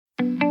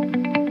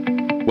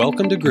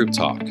Welcome to Group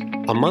Talk,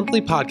 a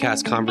monthly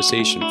podcast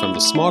conversation from the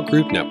Small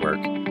Group Network,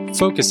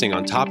 focusing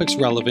on topics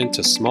relevant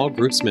to small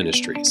groups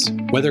ministries.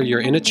 Whether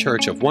you're in a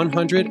church of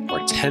 100 or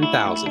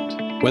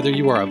 10,000, whether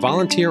you are a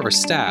volunteer or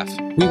staff,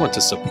 we want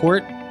to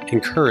support,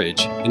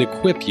 encourage, and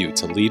equip you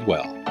to lead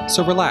well.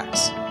 So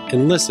relax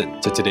and listen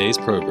to today's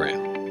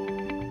program.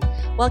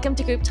 Welcome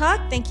to Group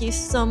Talk. Thank you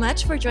so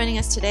much for joining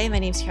us today. My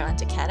name is Caroline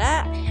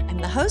Taketa. I'm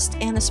the host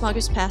and the small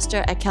groups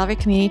pastor at Calvary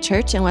Community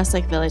Church in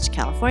Westlake Village,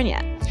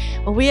 California.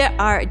 Well, we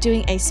are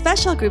doing a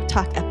special Group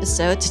Talk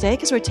episode today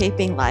because we're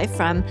taping live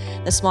from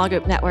the Small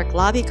Group Network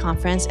Lobby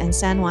Conference in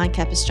San Juan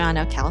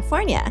Capistrano,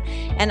 California.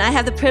 And I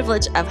have the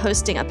privilege of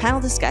hosting a panel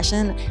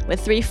discussion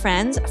with three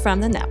friends from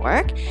the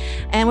network.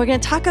 And we're going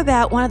to talk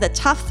about one of the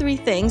top three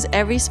things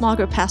every small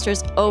group pastor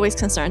is always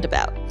concerned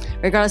about,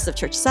 regardless of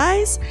church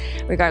size,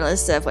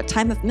 regardless of what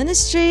time of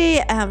ministry,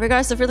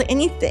 regardless of really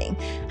anything.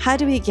 How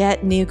do we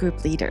get new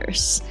group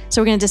leaders?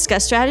 So we're going to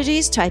discuss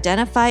strategies to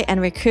identify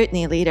and recruit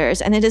new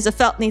leaders. And it is a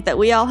felt need that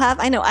we all have.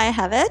 I know I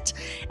have it.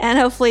 And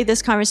hopefully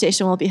this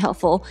conversation will be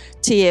helpful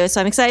to you. So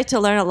I'm excited to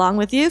learn along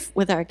with you,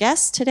 with our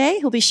guests today,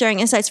 who'll be sharing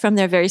insights from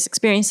their various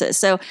experiences.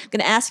 So I'm going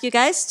to ask you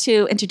guys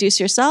to introduce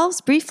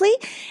yourselves briefly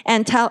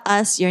and tell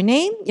us your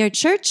name, your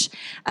church,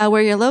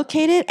 where you're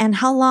located, and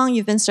how long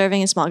you've been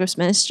serving in small groups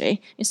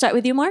ministry. You start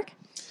with you, Mark.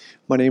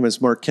 My name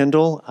is Mark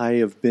Kendall. I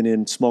have been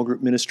in small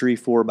group ministry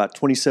for about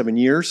 27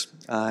 years.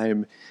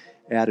 I'm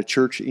at a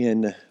church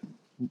in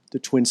the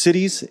Twin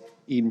Cities,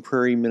 Eden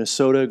Prairie,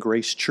 Minnesota,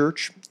 Grace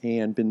Church,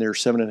 and been there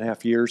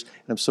 7.5 years.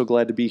 And I'm so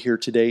glad to be here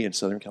today in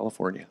Southern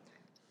California.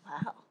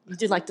 Wow. You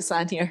do like the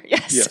sign here.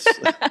 Yes. Yes.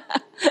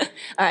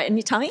 All right. And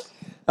you, Tommy?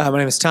 My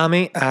name is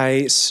Tommy.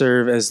 I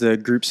serve as the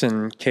Groups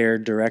and Care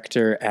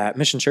Director at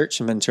Mission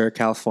Church in Ventura,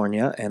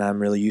 California, and I'm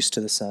really used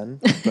to the sun,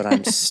 but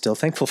I'm still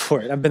thankful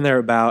for it. I've been there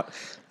about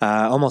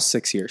almost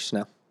 6 years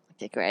now.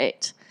 Okay,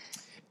 great.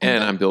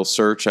 And I'm Bill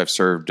Search. I've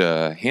served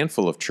a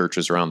handful of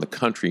churches around the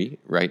country.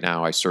 Right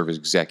now, I serve as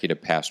executive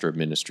pastor of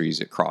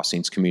ministries at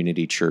Crossings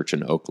Community Church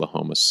in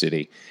Oklahoma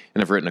City,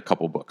 and I've written a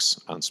couple books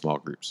on small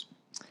groups.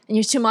 And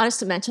you're too modest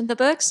to mention the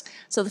books.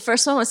 So the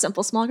first one was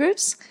Simple Small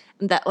Groups.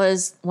 And that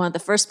was one of the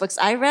first books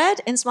I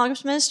read in small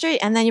groups ministry.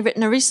 And then you've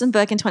written a recent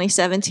book in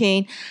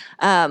 2017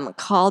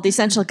 called The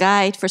Essential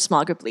Guide for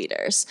Small Group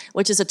Leaders,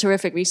 which is a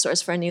terrific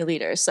resource for new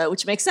leaders. So,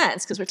 which makes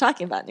sense because we're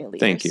talking about new leaders.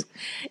 Thank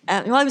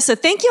you. So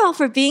thank you all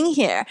for being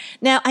here.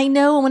 Now, I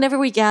know whenever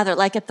we gather,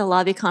 like at the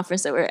lobby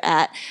conference that we're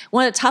at,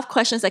 one of the top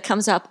questions that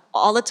comes up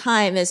all the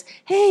time is,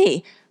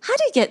 hey, how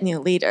do you get new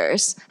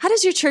leaders? How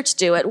does your church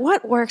do it?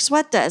 What works?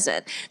 What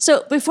doesn't?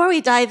 So before we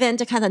dive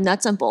into kind of the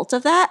nuts and bolts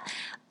of that,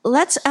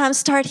 let's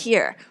start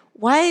here.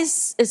 Why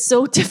is it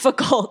so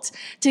difficult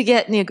to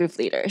get new group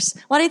leaders?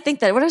 Why do you think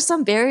that? What are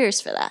some barriers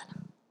for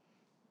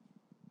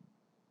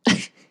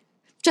that?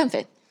 Jump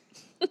in.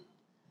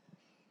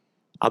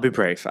 I'll be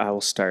brave. I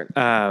will start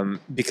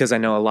because I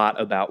know a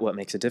lot about what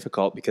makes it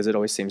difficult because it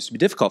always seems to be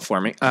difficult for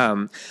me.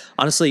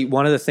 Honestly,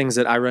 one of the things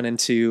that I run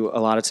into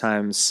a lot of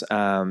times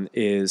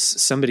is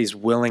somebody's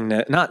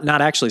willingness,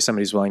 not actually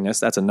somebody's willingness,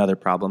 that's another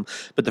problem.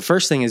 But the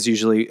first thing is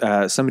usually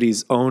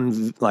somebody's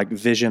own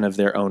vision of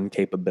their own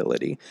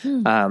capability.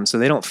 So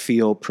they don't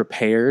feel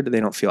prepared. They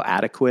don't feel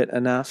adequate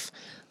enough.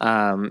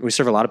 We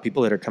serve a lot of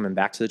people that are coming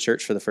back to the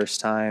church for the first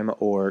time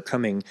or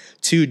coming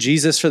to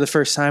Jesus for the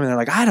first time. And they're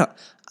like,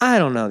 I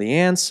don't know the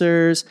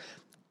answers.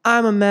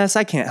 I'm a mess.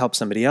 I can't help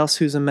somebody else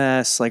who's a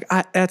mess.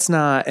 That's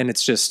not, and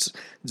it's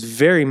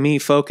very me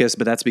focused,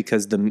 but that's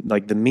because the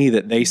me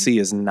that they see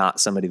is not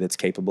somebody that's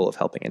capable of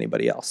helping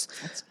anybody else.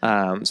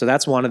 So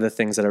that's one of the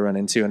things that I run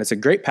into. And it's a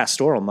great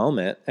pastoral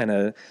moment and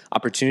an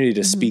opportunity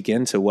to speak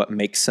into what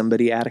makes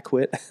somebody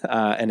adequate.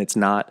 And it's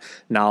not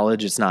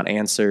knowledge. It's not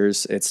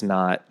answers. It's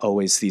not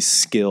always these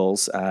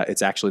skills.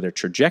 It's actually their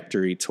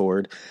trajectory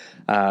toward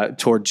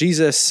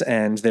Jesus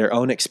and their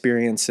own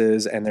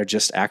experiences, and they're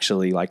just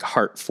actually like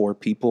heart for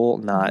people,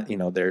 not,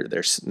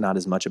 they're not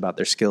as much about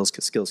their skills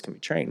because skills can be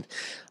trained.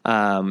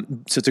 So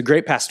it's a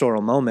great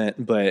pastoral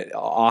moment, but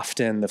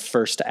often the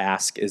first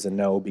ask is a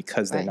no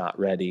because they're not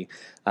ready.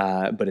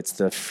 But it's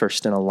the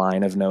first in a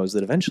line of no's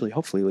that eventually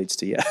hopefully leads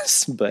to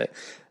yes. But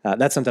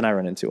that's something I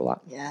run into a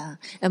lot. Yeah.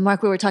 And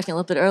Mark, we were talking a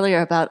little bit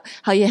earlier about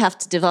how you have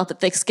to develop a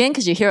thick skin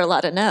because you hear a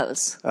lot of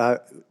no's.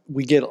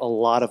 We get a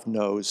lot of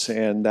no's,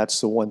 and that's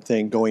the one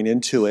thing going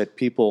into it.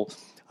 People,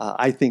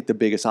 I think the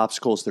biggest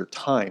obstacle is their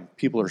time.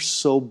 People are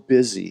so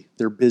busy.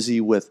 They're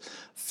busy with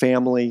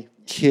family,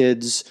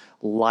 kids,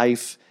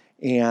 life,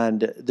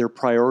 and their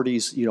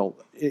priorities,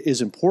 is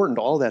important.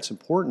 All that's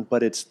important,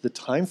 but it's the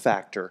time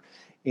factor.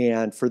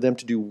 And for them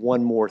to do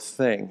one more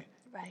thing.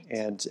 Right.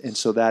 And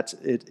so that's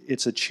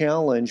it's a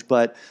challenge,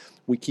 but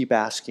we keep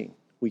asking.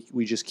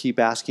 We just keep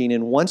asking.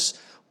 And once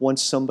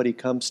somebody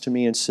comes to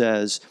me and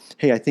says,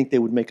 hey, I think they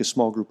would make a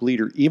small group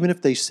leader, even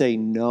if they say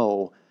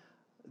no,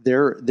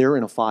 they're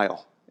in a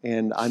file.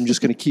 And I'm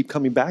just going to keep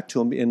coming back to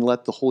them and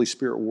let the Holy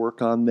Spirit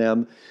work on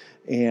them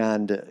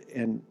and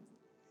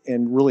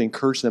really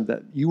encourage them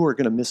that you are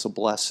going to miss a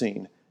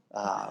blessing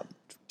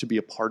to be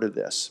a part of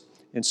this.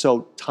 And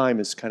so time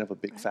is kind of a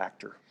big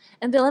factor.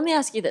 And Bill, let me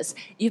ask you this.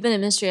 You've been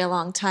in ministry a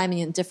long time and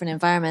in different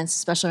environments,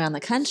 especially around the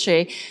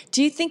country.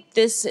 Do you think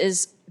this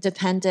is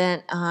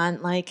dependent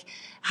on like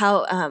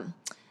how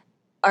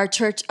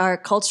our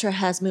culture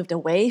has moved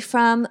away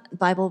from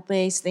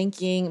Bible-based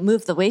thinking,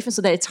 moved away from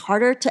so that it's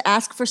harder to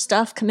ask for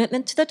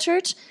commitment to the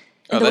church?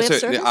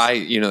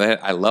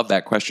 I love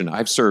that question.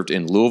 I've served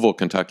in Louisville,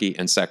 Kentucky,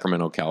 and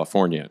Sacramento,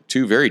 California.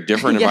 Two very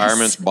different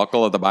environments.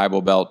 Buckle of the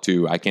Bible Belt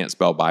to I can't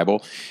spell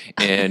Bible,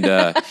 and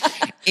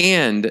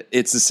and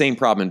it's the same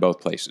problem in both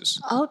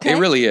places. Okay, it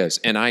really is.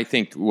 And I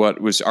think what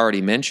was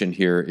already mentioned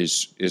here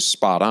is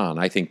spot on.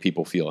 I think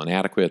people feel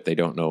inadequate. They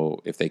don't know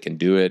if they can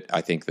do it.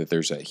 I think that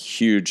there's a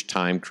huge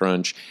time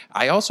crunch.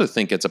 I also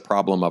think it's a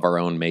problem of our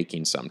own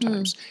making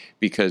sometimes,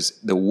 because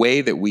the way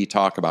that we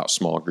talk about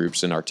small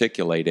groups and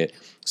articulate it,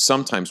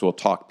 sometimes we'll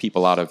talk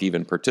people out of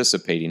even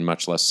participating,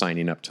 much less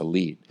signing up to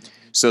lead.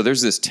 So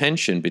there's this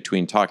tension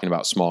between talking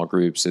about small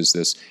groups as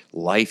this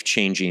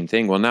life-changing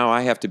thing. Well, now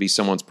I have to be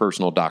someone's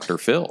personal Dr.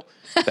 Phil.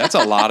 That's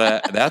a lot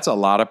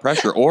of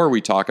pressure. Or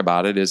we talk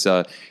about it as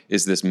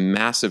this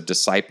massive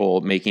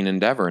disciple-making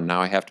endeavor, and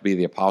now I have to be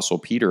the Apostle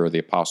Peter or the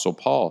Apostle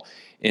Paul.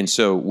 And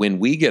so when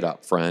we get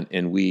up front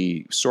and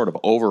we sort of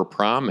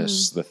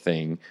overpromise the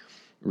thing,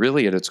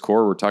 really at its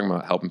core, we're talking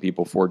about helping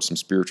people forge some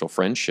spiritual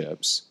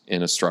friendships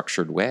in a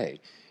structured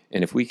way.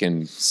 And if we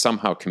can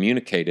somehow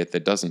communicate it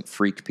that doesn't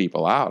freak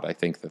people out, I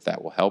think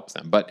that will help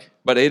them.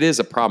 But it is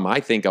a problem, I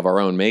think, of our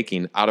own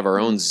making, out of our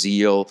own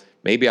zeal,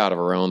 maybe out of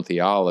our own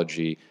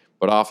theology,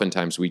 but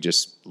oftentimes we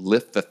just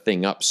lift the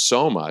thing up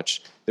so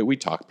much that we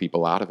talk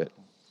people out of it.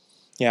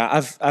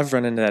 Yeah, I've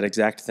run into that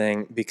exact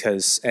thing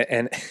because,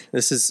 and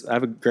I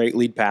have a great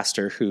lead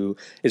pastor who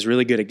is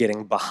really good at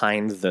getting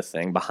behind the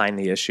thing, behind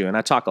the issue. And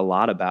I talk a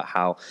lot about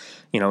how,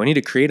 we need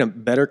to create a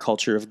better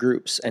culture of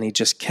groups. And he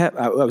just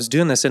I was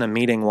doing this in a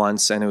meeting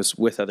once, and it was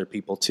with other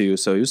people too.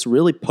 So he was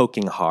really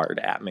poking hard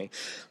at me.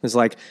 It was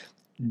like,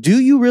 do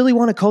you really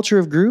want a culture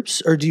of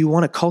groups, or do you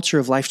want a culture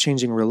of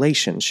life-changing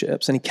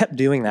relationships? And he kept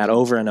doing that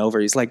over and over.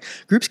 He's like,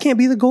 groups can't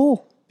be the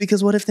goal,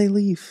 because what if they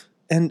leave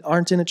and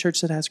aren't in a church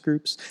that has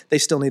groups? They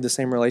still need the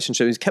same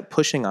relationship. He kept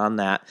pushing on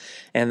that.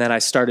 And then I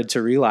started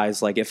to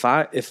realize, like,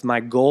 if my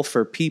goal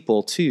for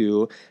people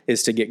too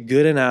is to get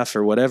good enough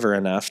or whatever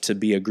enough to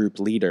be a group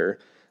leader,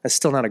 that's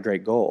still not a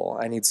great goal.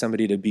 I need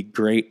somebody to be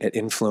great at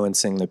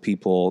influencing the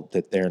people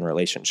that they're in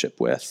relationship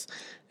with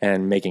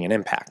and making an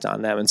impact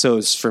on them. And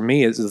so for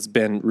me, it's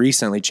been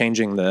recently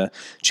changing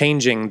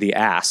the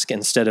ask.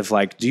 Instead of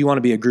like, do you want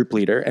to be a group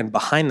leader? And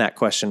behind that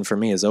question for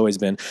me has always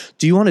been,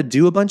 do you want to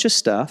do a bunch of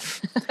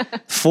stuff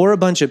for a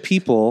bunch of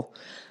people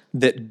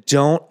that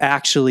don't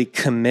actually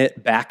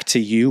commit back to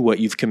you what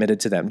you've committed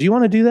to them? Do you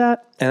want to do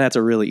that? And that's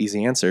a really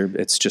easy answer.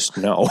 It's just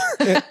no.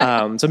 So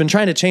I've been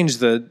trying to change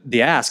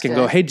the ask and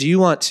go, hey, do you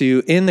want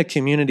to, in the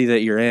community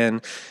that you're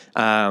in,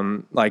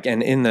 and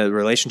in the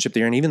relationship that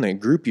you're in, even the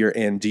group you're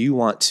in, do you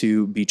want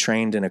to be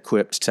trained and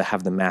equipped to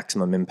have the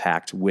maximum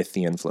impact with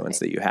the influence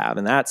that you have?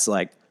 And that's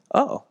like,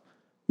 oh,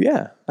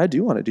 yeah, I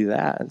do want to do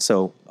that. And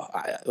so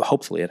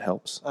hopefully it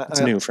helps. It's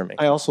new for me.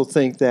 I also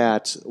think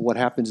that what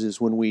happens is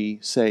when we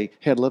say,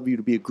 hey, I'd love you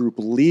to be a group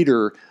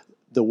leader,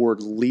 the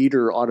word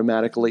leader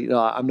automatically,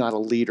 I'm not a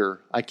leader.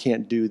 I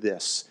can't do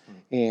this.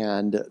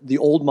 And the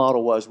old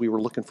model was we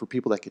were looking for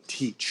people that could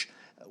teach.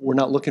 We're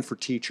not looking for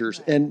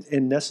teachers and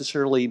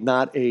necessarily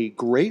not a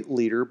great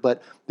leader,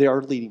 but they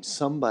are leading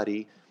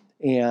somebody.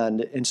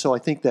 And so I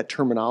think that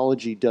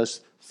terminology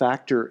does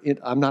factor in.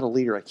 I'm not a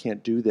leader. I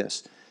can't do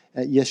this.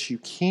 Yes, you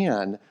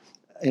can.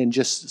 And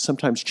just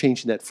sometimes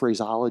changing that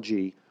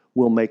phraseology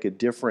will make a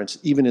difference,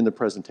 even in the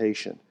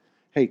presentation.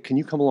 Hey, can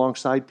you come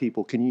alongside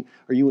people?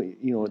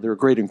 They're a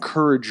great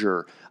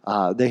encourager.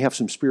 They have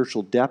some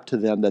spiritual depth to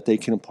them that they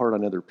can impart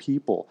on other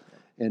people.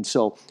 And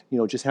so,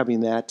 just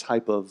having that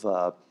type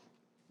of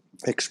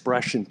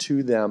expression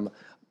to them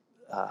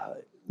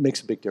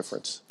makes a big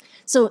difference.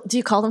 So do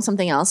you call them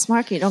something else,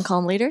 Mark? You don't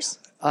call them leaders?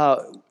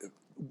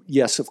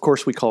 Yes, of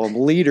course we call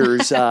them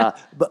leaders,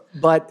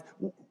 but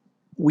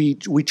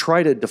we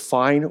try to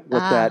define what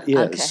that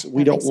is. Okay.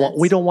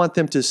 We don't want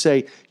them to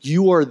say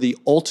you are the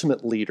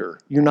ultimate leader.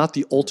 You're not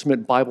the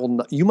ultimate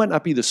Bible. You might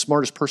not be the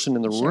smartest person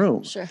in the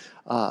room,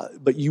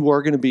 but you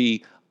are going to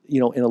be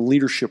in a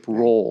leadership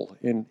role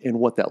in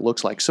what that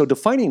looks like. So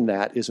defining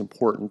that is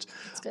important,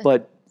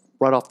 but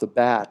right off the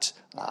bat,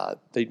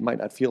 they might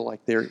not feel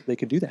like they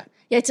could do that.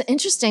 Yeah, it's an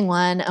interesting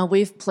one.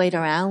 We've played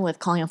around with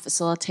calling them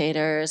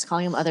facilitators,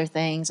 calling them other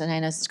things, and I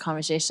know this is a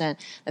conversation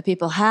that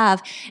people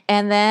have.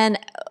 And then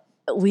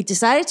we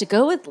decided to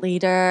go with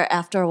leader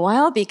after a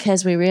while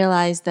because we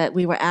realized that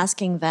we were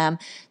asking them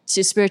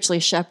to spiritually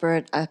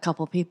shepherd a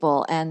couple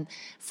people. And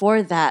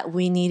for that,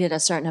 we needed a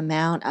certain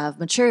amount of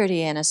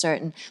maturity and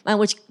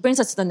which brings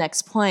us to the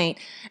next point,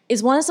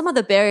 is some of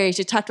the barriers,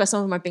 you talked about some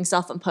of them are being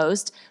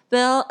self-imposed,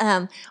 Bill,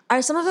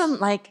 are some of them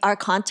like our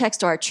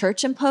context or our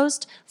church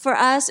imposed for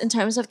us in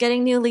terms of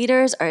getting new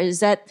leaders? Or is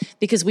that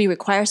because we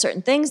require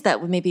certain things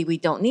that maybe we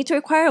don't need to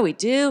require, we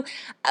do?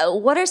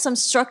 What are some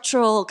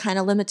structural kind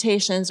of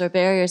limitations or barriers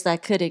barriers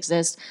that could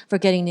exist for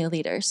getting new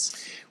leaders?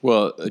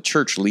 Well,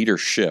 church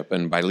leadership,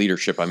 and by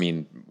leadership, I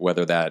mean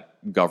whether that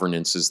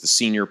governance is the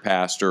senior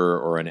pastor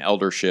or an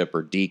eldership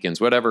or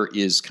deacons, whatever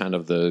is kind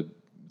of the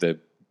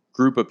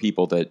group of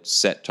people that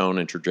set tone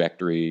and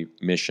trajectory,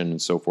 mission,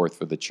 and so forth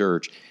for the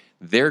church,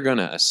 they're going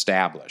to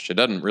establish. It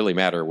doesn't really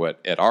matter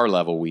what at our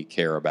level we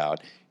care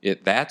about.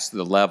 That's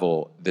the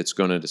level that's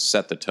going to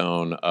set the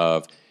tone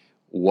of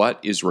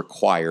what is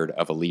required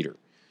of a leader.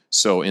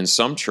 So in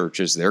some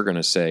churches, they're going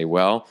to say,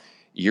 well,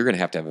 you're going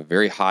to have a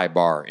very high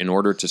bar. In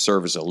order to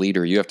serve as a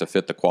leader, you have to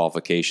fit the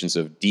qualifications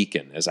of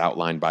deacon as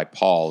outlined by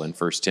Paul in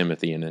 1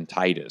 Timothy and in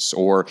Titus.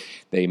 Or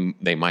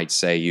they might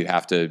say you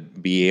have to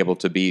be able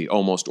to be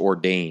almost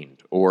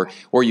ordained, or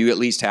you at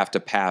least have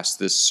to pass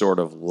this sort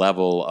of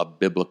level of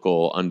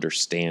biblical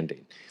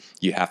understanding.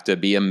 You have to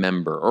be a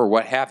member or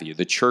what have you.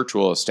 The church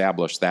will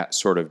establish that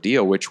sort of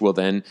deal, which will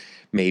then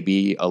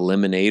maybe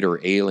eliminate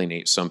or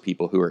alienate some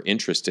people who are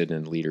interested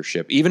in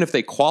leadership. Even if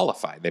they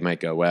qualify, they might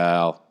go,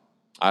 well,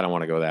 I don't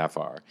want to go that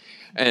far.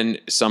 And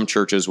some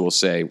churches will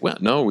say, well,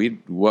 no,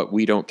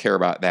 we don't care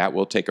about that.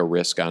 We'll take a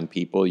risk on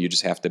people. You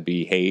just have to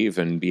behave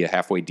and be a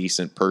halfway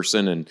decent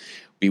person and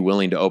be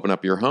willing to open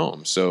up your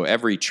home. So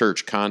every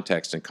church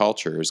context and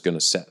culture is going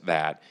to set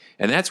that.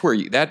 And that's where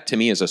that to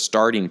me is a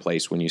starting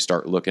place when you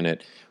start looking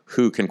at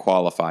who can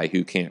qualify,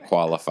 who can't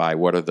qualify,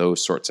 what are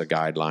those sorts of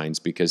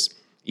guidelines, because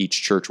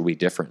each church will be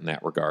different in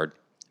that regard.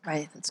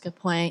 Right, that's a good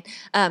point.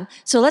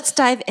 So let's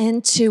dive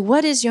into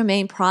what is your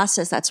main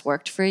process that's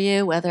worked for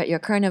you, whether at your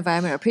current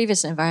environment or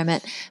previous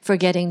environment, for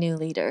getting new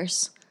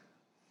leaders?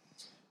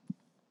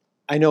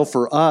 I know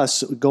for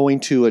us, going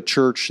to a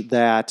church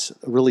that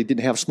really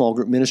didn't have small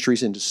group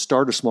ministries, and to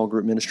start a small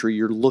group ministry,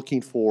 you're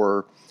looking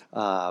for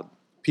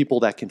people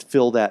that can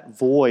fill that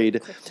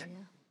void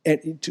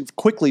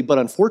quickly. But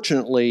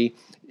unfortunately,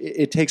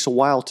 it takes a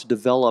while to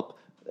develop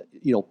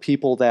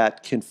people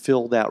that can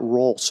fill that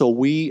role. So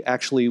we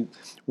actually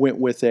went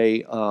with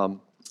a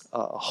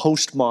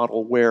host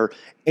model where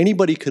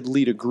anybody could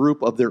lead a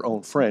group of their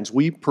own friends.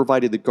 We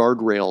provided the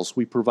guardrails,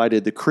 we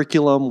provided the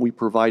curriculum, we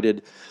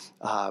provided,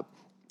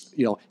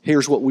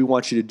 here's what we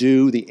want you to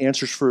do, the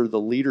answers for the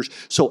leaders.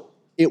 So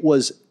it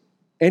was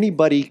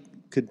anybody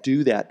could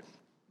do that.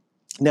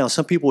 Now,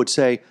 some people would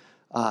say,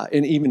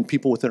 and even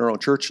people within our own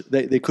church,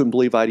 they couldn't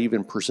believe I'd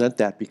even present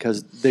that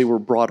because they were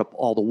brought up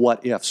all the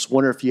what ifs.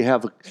 Wonder if you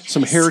have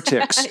some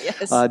heretics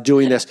Yes.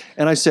 Doing this.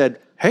 And I said,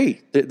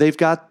 hey, they've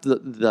got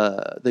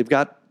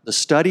the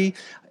study,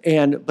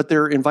 but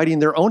they're inviting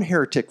their own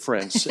heretic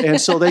friends, and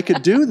so they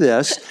could do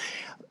this.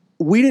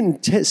 We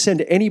didn't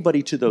send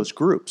anybody to those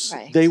groups.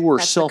 Right. They were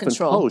That's the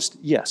self-imposed.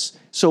 Yes.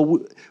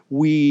 So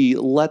we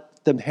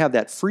let them have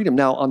that freedom.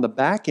 Now, on the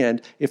back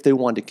end, if they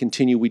wanted to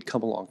continue, we'd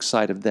come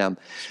alongside of them.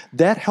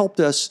 That helped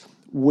us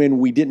when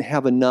we didn't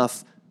have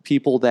enough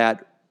people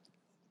that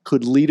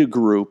could lead a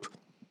group,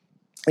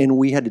 and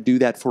we had to do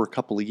that for a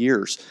couple of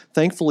years.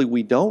 Thankfully,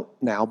 we don't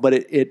now, but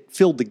it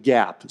filled the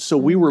gap. So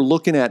we were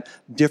looking at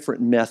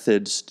different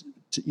methods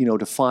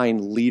to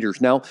find leaders.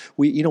 Now,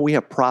 we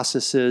have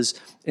processes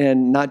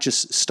and not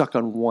just stuck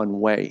on one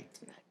way.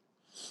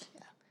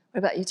 What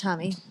about you,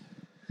 Tommy?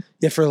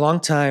 Yeah, for a long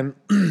time,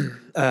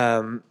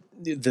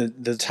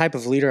 the type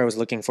of leader I was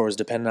looking for was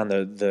dependent on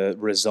the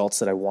results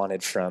that I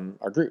wanted from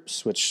our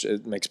groups, which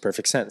it makes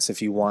perfect sense.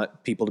 If you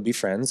want people to be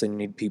friends, then you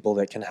need people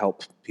that can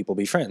help people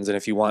be friends. And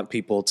if you want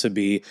people to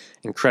be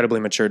incredibly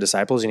mature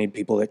disciples, you need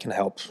people that can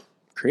help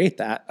create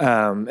that.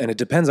 And it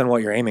depends on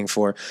what you're aiming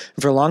for.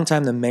 For a long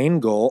time, the main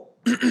goal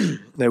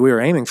that we were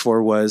aiming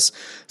for was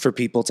for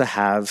people to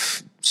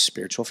have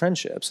spiritual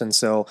friendships. And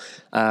so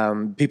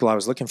people I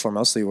was looking for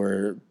mostly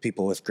were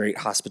people with great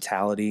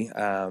hospitality,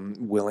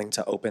 willing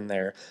to open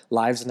their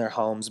lives and their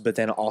homes, but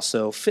then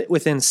also fit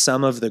within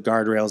some of the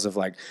guardrails of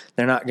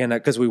they're not going to,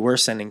 because we were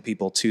sending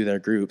people to their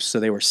groups, so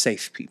they were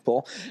safe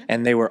people.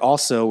 And they were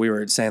also, we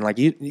were saying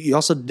you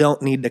also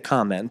don't need to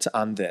comment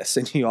on this.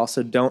 And you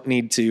also don't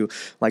need to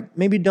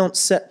maybe don't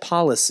set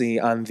policy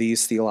on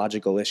these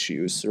theological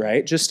issues,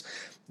 right?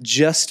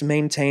 Just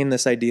maintain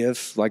this idea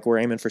of we're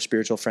aiming for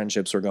spiritual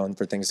friendships, we're going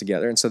for things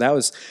together. And so that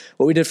was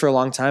what we did for a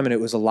long time, and it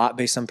was a lot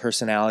based on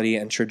personality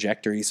and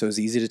trajectory, so it was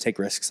easy to take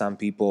risks on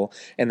people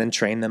and then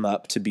train them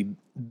up to be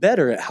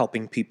better at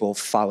helping people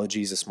follow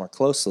Jesus more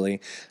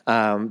closely. But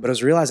I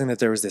was realizing that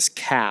there was this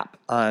cap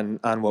on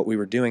what we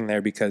were doing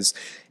there, because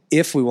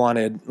if we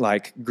wanted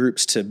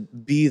groups to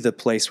be the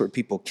place where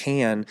people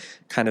can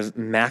kind of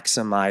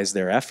maximize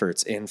their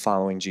efforts in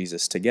following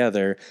Jesus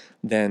together,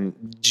 then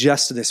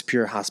just this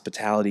pure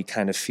hospitality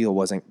kind of feel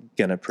wasn't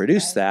going to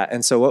produce that.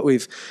 And so what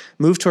we've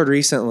moved toward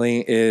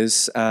recently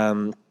is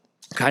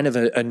kind of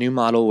a new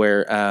model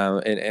where,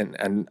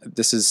 and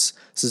this is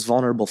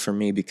vulnerable for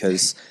me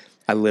because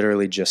I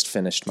literally just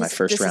finished my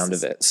first round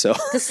of it. So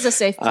this is a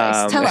safe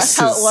place. Tell us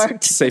how it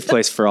worked. Safe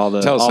place for all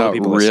the Tell us all how the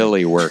people it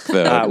really worked,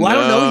 though. well, I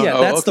don't know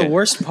yet. That's the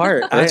worst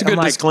part. That's a good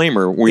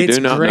disclaimer. We do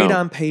not know. It's great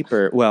on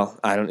paper. Well,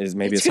 I don't.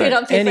 Maybe it's great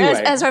not. on paper,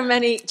 anyway, as are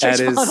many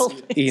church model that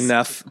is things.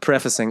 enough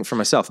prefacing for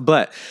myself.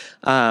 But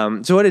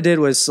so what I did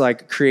was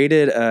like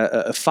created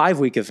a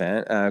 5-week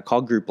event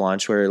called Group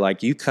Launch, where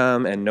like you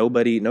come and no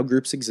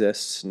groups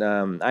exist.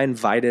 I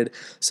invited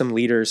some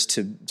leaders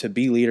to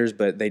be leaders,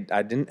 but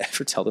I didn't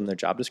ever tell them their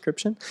job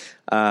description,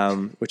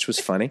 which was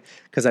funny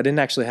because I didn't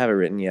actually have it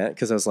written yet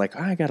because I was like,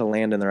 I got to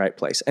land in the right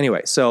place.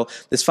 Anyway, so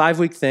this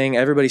 5-week thing,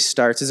 everybody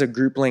starts as a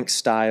group link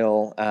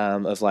style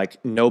of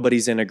like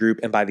nobody's in a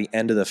group, and by the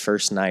end of the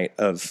first night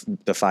of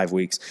the 5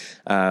 weeks,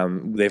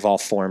 they've all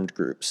formed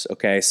groups.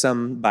 Okay,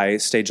 some by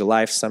stage of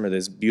life, some are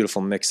these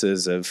beautiful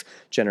mixes of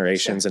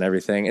generations and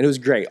everything, and it was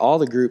great. All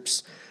the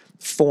groups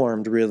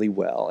formed really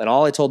well, and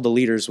all I told the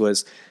leaders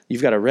was,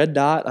 you've got a red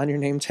dot on your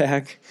name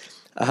tag.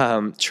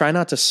 Try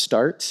not to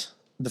start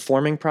the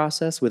forming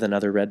process with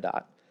another red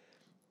dot.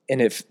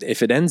 And if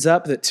it ends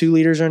up that 2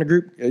 leaders are in a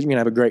group, you're going to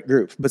have a great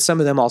group. But some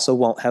of them also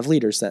won't have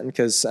leaders then,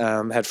 because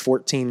had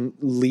 14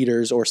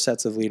 leaders or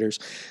sets of leaders,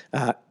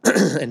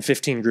 and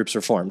 15 groups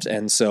were formed.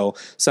 And so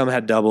some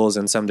had doubles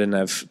and some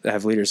didn't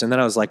have leaders. And then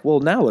I was like, well,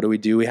 now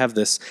what do? We have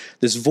this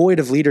void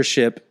of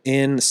leadership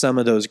in some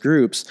of those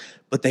groups,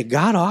 but they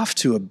got off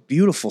to a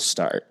beautiful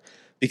start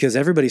because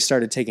everybody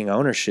started taking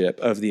ownership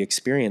of the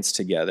experience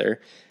together.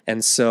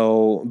 And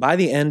so by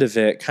the end of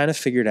it, kind of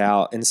figured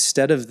out,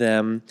 instead of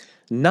them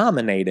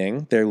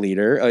nominating their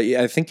leader,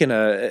 I think in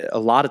a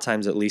lot of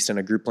times, at least in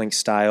a group link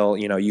style,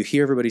 you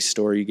hear everybody's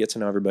story, you get to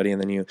know everybody,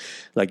 and then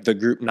the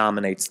group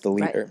nominates the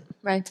leader.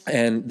 Right.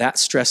 And that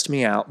stressed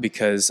me out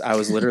because I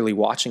was literally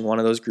watching one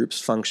of those groups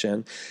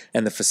function,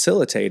 and the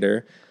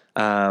facilitator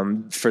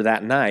for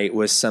that night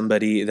was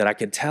somebody that I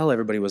could tell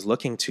everybody was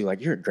looking to,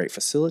 like, you're a great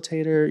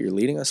facilitator, you're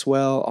leading us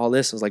well, all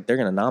this. I was like, they're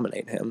going to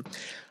nominate him.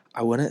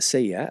 I wouldn't say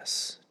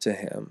yes to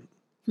him.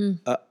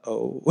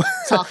 Uh-oh.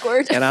 It's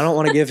awkward. And I don't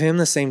want to give him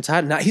the same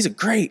title. Now, he's a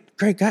great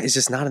guy. He's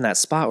just not in that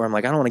spot where I'm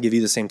like, I don't want to give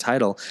you the same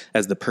title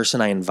as the person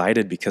I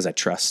invited because I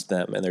trust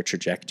them and their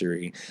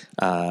trajectory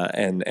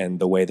and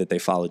the way that they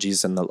follow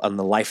Jesus and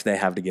the life they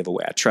have to give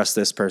away. I trust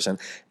this person.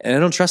 And I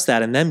don't trust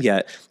that in them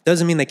yet.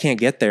 Doesn't mean they can't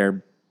get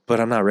there, but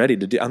I'm not ready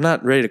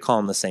to call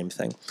them the same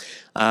thing.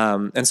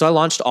 And so I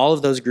launched all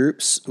of those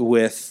groups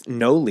with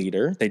no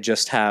leader. They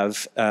just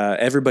have,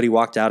 everybody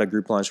walked out of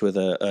Group Launch with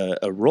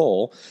a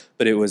role,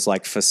 but it was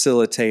like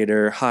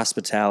facilitator,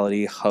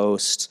 hospitality,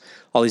 host,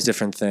 all these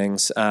different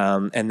things.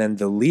 And then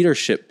the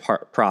leadership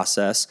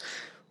process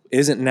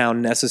isn't now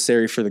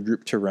necessary for the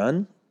group to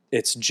run.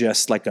 It's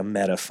just like a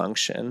meta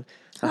function.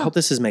 I hope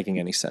this is making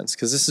any sense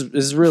because this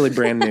is really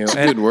brand new.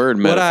 Good word,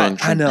 meta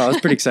function. I know, I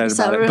was pretty excited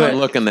about it. I'm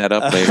looking that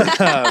up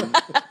later.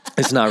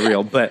 It's not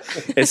real, but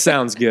it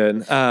sounds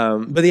good.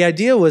 But the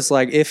idea was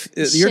like, if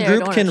your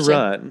group can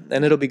run,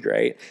 and it'll be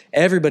great,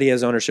 everybody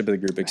has ownership of the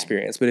group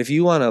experience. But if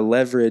you want to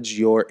leverage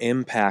your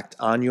impact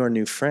on your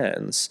new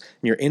friends,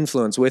 your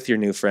influence with your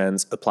new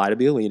friends, apply to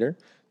be a leader,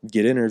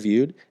 get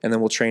interviewed, and then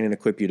we'll train and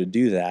equip you to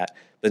do that.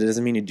 But it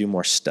doesn't mean you do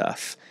more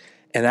stuff.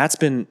 And that's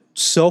been,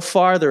 so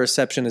far, the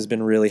reception has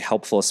been really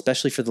helpful,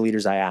 especially for the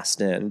leaders I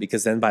asked in,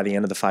 because then by the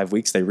end of the 5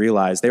 weeks, they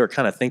realized they were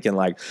kind of thinking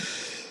like,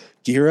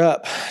 gear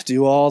up,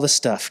 do all the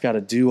stuff, got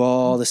to do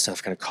all the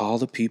stuff, got to call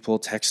the people,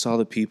 text all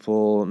the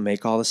people,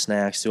 make all the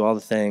snacks, do all the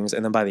things.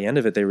 And then by the end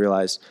of it, they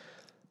realized,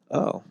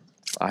 oh,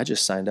 I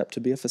just signed up to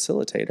be a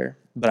facilitator,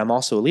 but I'm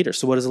also a leader.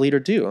 So what does a leader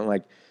do? I'm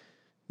like,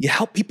 you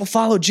help people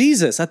follow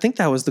Jesus. I think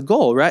that was the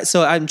goal, right?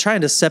 So I'm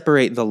trying to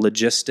separate the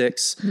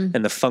logistics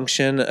and the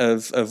function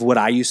of what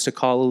I used to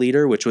call a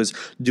leader, which was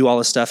do all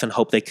the stuff and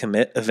hope they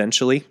commit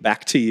eventually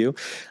back to you,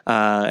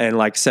 and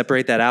like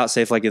separate that out.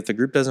 Say if the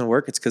group doesn't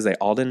work, it's because they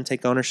all didn't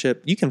take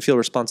ownership. You can feel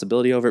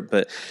responsibility over it,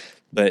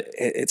 but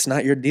it's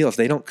not your deal. If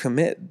they don't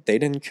commit, they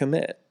didn't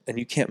commit. And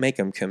you can't make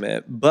them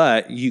commit,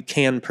 but you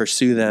can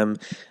pursue them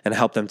and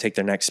help them take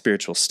their next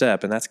spiritual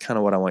step. And that's kind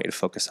of what I want you to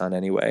focus on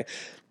anyway.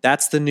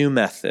 That's the new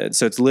method.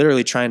 So it's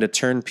literally trying to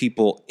turn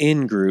people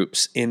in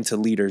groups into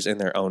leaders in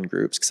their own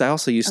groups. Because I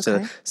also used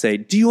to say,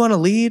 do you want to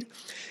lead?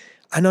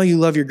 I know you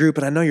love your group,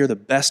 and I know you're the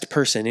best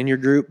person in your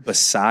group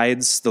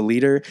besides the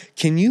leader.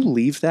 Can you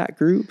leave that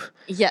group?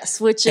 Yes,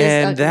 which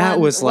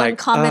is one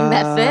common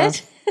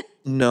method.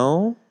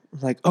 No.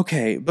 Like,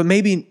 okay, but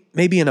maybe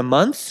in a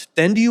month,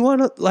 then do you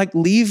want to like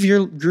leave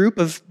your group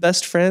of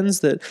best friends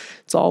that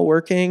it's all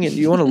working, and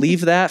do you want to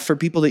leave that for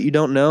people that you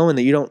don't know and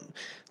that you don't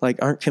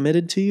aren't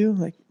committed to you?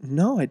 Like,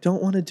 no, I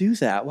don't want to do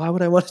that. Why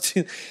would I want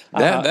to do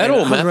that?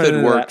 Old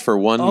method worked for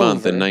 1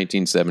 month in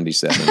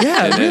 1977.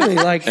 Yeah,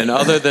 really. And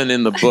other than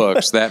in the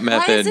books, that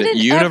method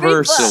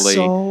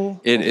universally,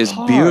 it is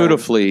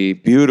beautifully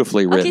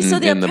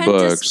written in the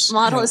books.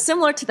 Model is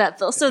similar to that,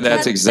 Phil. So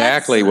that's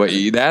exactly what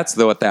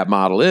that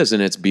model is,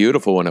 and it's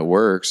beautiful when it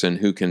works. And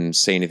who can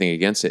say anything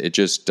against it? It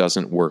just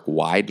doesn't work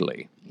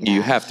widely. Yeah.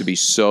 You have to be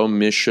so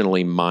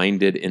missionally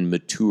minded and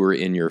mature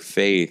in your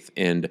faith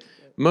and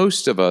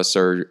most of us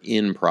are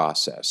in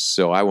process.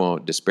 So I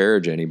won't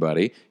disparage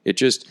anybody. It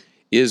just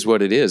is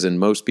what it is. And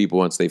most people,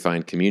 once they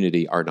find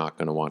community, are not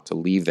going to want to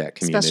leave that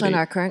community. Especially in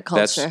our current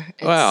culture.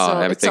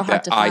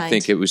 I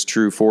think it was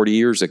true 40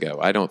 years ago.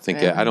 I don't think,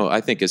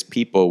 I think as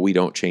people, we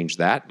don't change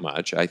that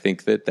much. I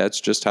think that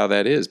that's just how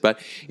that is. But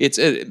it's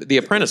the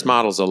apprentice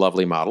model is a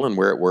lovely model, and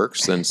where it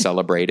works, then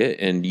celebrate it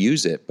and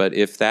use it. But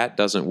if that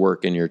doesn't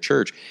work in your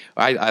church,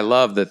 I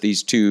love that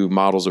these two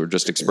models that were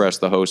just expressed,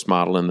 the host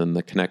model and then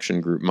the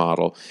connection group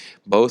model,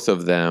 both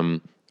of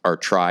them are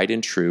tried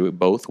and true,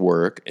 both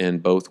work,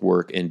 and both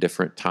work in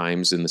different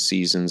times in the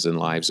seasons and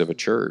lives of a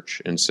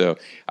church. And so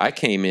I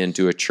came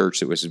into a church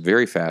that was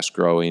very fast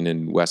growing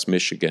in West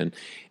Michigan,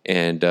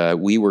 and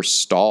we were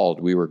stalled.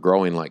 We were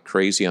growing like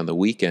crazy on the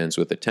weekends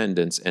with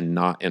attendance and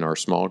not in our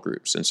small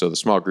groups. And so the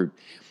small group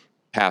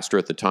pastor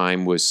at the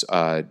time was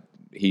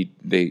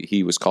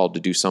he was called to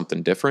do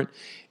something different.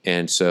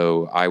 And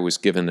so I was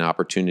given an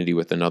opportunity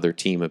with another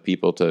team of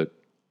people to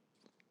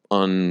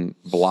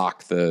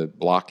unblock the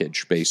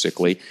blockage,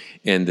 basically.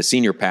 And the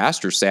senior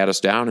pastor sat us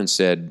down and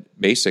said,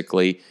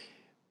 basically,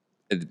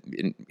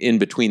 in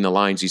between the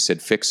lines, he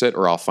said, fix it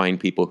or I'll find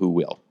people who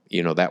will.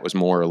 That was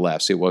more or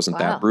less. It wasn't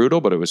that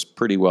brutal, but it was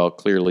pretty well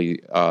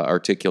clearly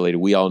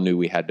articulated. We all knew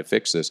we had to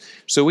fix this.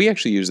 So we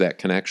actually used that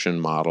connection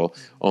model,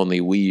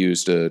 only we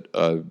used a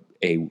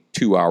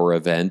 2-hour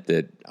event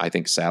that I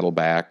think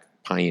Saddleback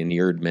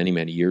pioneered many,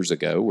 many years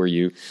ago, where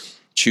you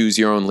choose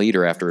your own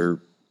leader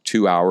after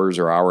 2 hours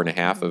or hour and a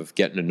half of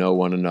getting to know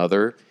one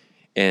another.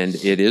 And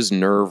it is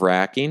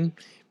nerve-wracking,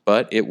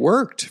 but it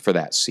worked for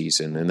that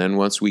season. And then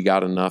once we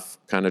got enough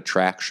kind of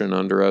traction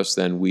under us,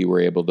 then we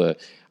were able to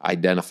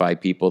identify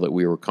people that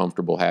we were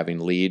comfortable having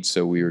lead.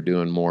 So we were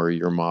doing more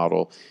your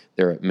model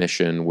there at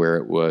Mission, where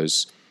it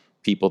was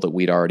people that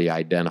we'd already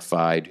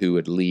identified who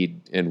would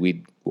lead, and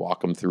we'd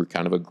walk them through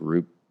kind of a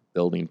group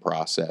building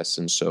process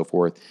and so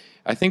forth.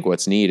 I think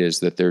what's neat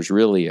is that there's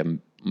really a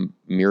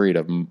myriad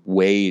of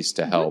ways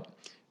to help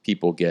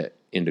people get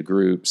into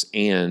groups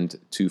and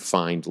to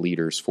find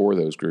leaders for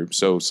those groups.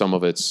 So some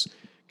of it's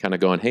kind of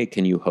going, hey,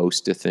 can you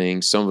host a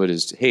thing? Some of it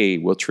is, hey,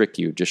 we'll trick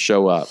you, just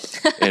show up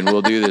and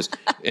we'll do this.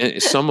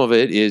 And some of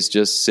it is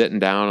just sitting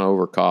down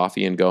over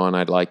coffee and going,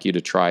 I'd like you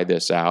to try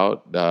this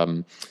out.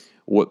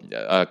 What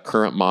a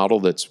current model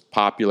that's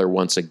popular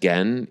once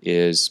again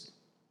is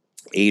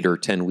 8 or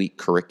 10 week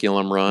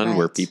curriculum run,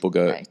 where people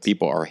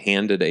are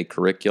handed a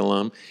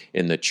curriculum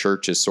and the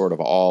church is sort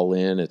of all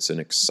in. It's an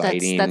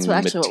exciting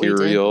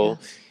material.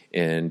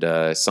 And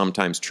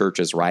sometimes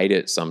churches write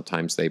it,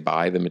 sometimes they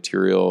buy the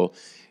material,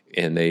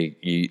 and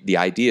the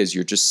idea is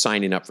you're just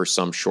signing up for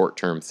some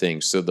short-term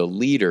thing. So the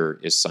leader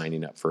is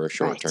signing up for a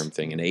short-term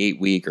thing, an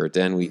 8-week or a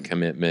 10-week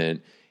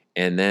commitment.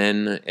 And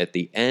then at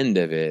the end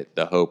of it,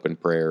 the hope and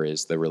prayer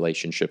is the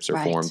relationships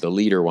are formed. The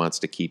leader wants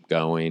to keep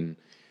going.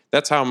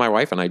 That's how my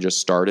wife and I just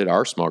started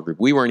our small group.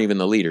 We weren't even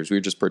the leaders. We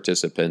were just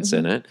participants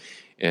in it.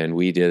 And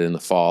we did in the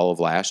fall of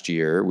last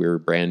year. We were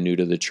brand new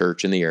to the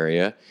church in the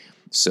area.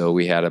 So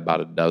we had about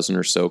a dozen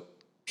or so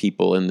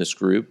people in this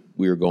group.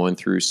 We were going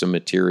through some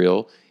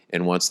material.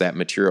 And once that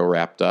material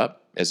wrapped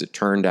up, as it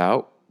turned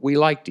out, we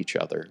liked each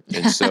other.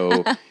 And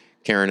so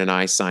Karen and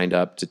I signed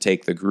up to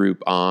take the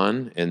group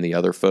on. And the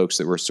other folks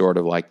that were sort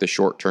of like the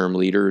short-term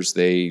leaders,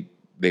 they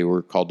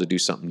were called to do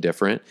something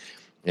different.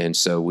 And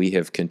so we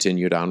have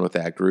continued on with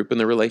that group, and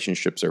the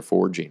relationships are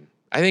forging.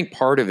 I think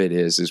part of it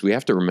is we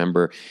have to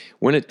remember,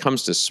 when it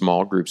comes to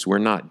small groups, we're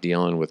not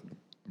dealing with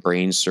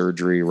brain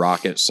surgery,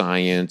 rocket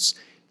science.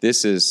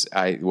 This is,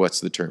 what's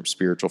the term?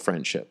 Spiritual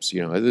friendships.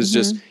 This is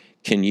just,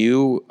 can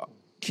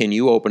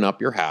you open up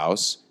your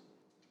house,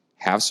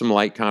 have some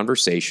light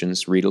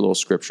conversations, read a little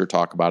scripture,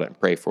 talk about it, and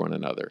pray for one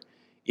another.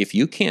 If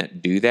you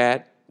can't do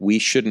that, we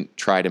shouldn't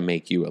try to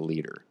make you a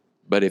leader.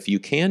 But if you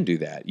can do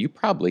that, you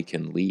probably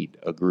can lead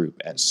a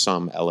group at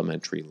some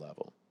elementary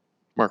level.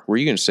 Mark, were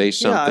you going to say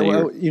something?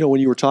 Yeah, when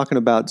you were talking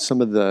about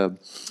some of the,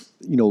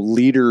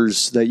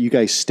 leaders that you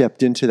guys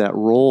stepped into that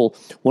role,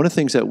 one of the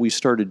things that we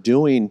started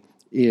doing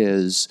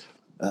is,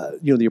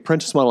 the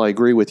apprentice model, I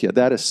agree with you.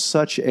 That is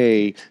such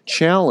a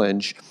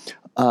challenge.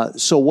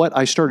 So what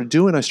I started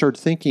doing, I started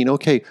thinking,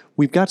 okay,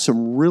 we've got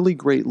some really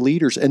great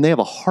leaders, and they have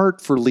a heart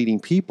for leading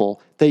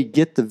people. They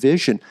get the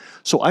vision.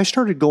 So I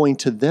started going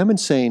to them and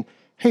saying,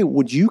 hey,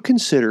 would you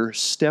consider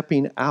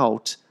stepping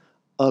out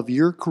of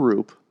your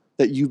group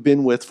that you've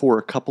been with for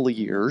a couple of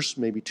years,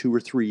 maybe 2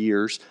 or 3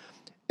 years,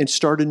 and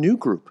start a new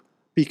group?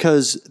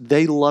 Because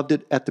they loved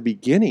it at the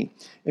beginning.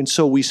 And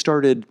so we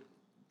started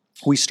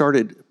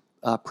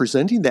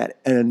presenting that,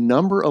 and a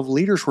number of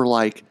leaders were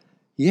like,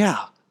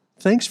 yeah,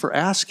 thanks for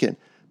asking,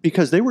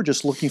 because they were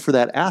just looking for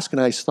that ask.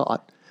 And I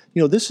thought,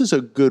 this is a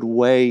good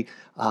way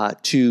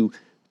to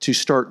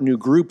start new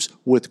groups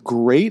with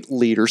great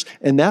leaders,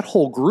 and that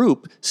whole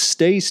group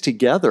stays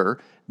together.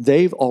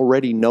 They've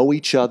already know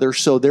each other,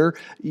 so they're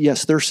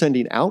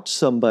sending out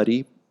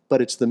somebody,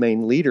 but it's the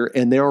main leader,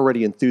 and they're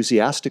already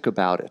enthusiastic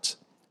about it.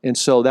 And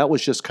so that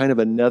was just kind of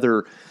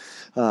another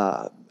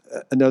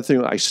another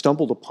thing I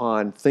stumbled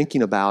upon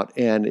thinking about,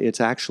 and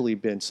it's actually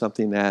been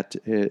something that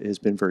has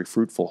been very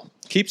fruitful.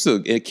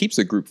 It keeps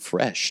the group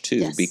fresh too,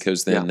 Yes.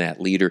 because then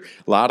that leader,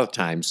 a lot of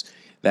times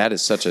that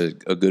is such a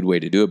good way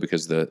to do it,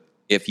 because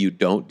if you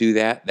don't do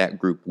that, that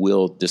group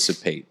will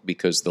dissipate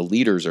because the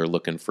leaders are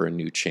looking for a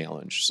new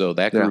challenge. So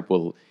that group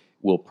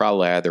will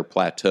probably either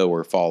plateau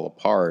or fall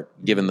apart.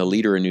 Giving the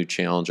leader a new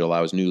challenge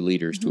allows new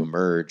leaders to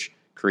emerge,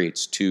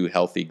 creates two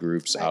healthy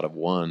groups out of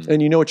one.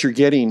 And you know what you're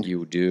getting.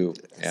 You do,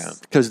 yeah.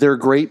 Because they're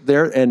great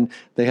there, and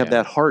they have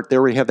that heart. They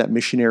already have that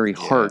missionary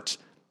heart.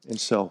 And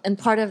so, And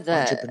part of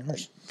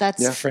Entrepreneurs.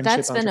 that's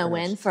Friendship been a entrepreneurs.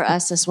 win for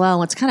us as well.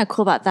 What's kind of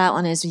cool about that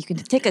one is you can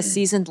take a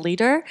seasoned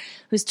leader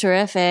who's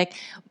terrific,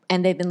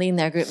 and they've been leading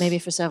their group maybe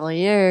for several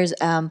years,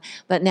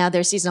 but now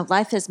their season of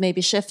life has maybe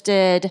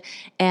shifted,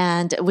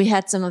 and we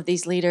had some of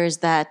these leaders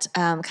that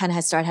kind of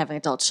had started having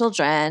adult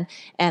children,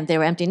 and they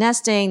were empty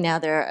nesting. Now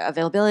their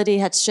availability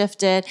had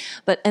shifted,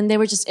 and they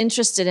were just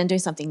interested in doing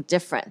something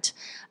different.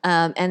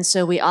 And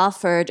so we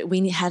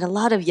had a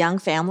lot of young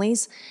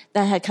families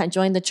that had kind of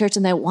joined the church,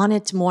 and they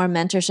wanted more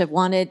mentorship,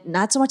 wanted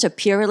not so much a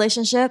peer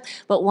relationship,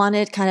 but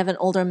wanted kind of an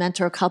older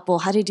mentor couple.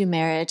 How do you do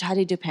marriage? How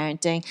do you do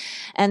parenting?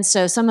 And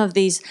so some of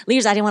these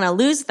leaders, I didn't want to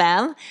lose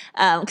them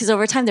because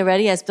over time they're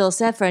ready, as Bill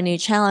said, for a new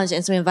challenge.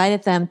 And so we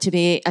invited them to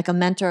be like a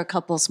mentor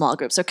couple small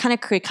group. So kind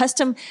of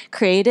custom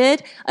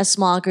created a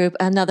small group,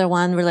 another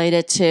one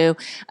related to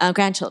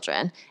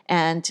grandchildren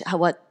and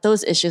what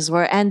those issues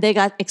were. And they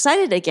got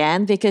excited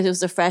again because it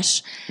was a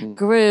fresh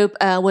group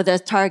with a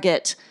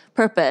target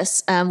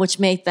purpose, which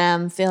made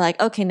them feel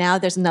like, okay, now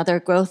there's another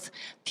growth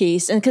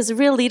piece. And because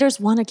real leaders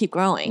want to keep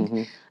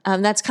growing.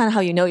 That's kind of how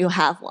you know you'll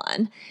have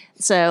one.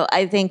 So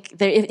I think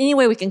if any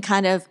way we can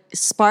kind of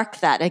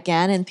spark that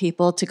again in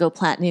people to go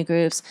plant new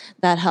groups,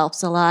 that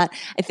helps a lot.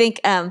 I think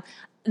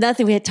another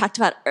thing we had talked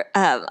about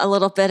a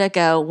little bit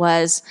ago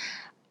was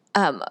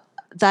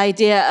the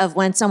idea of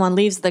when someone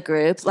leaves the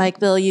group, like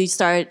Bill, you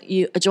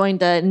joined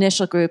the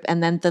initial group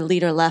and then the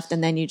leader left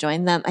and then you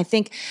joined them. I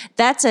think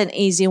that's an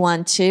easy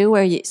one too,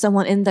 where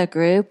someone in the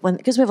group,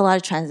 because we have a lot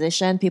of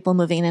transition, people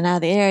moving in and out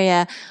of the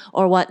area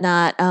or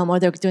whatnot, or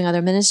they're doing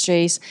other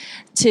ministries,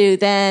 to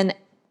then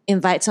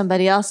invite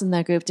somebody else in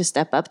the group to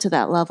step up to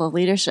that level of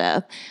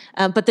leadership.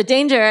 But the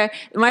danger,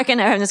 Mark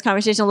and I were having this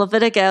conversation a little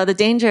bit ago, the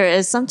danger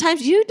is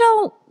sometimes you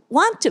don't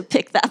want to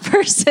pick that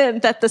person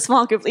that the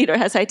small group leader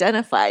has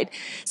identified.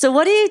 So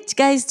what do you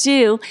guys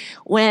do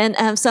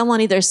when someone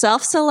either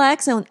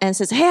self-selects and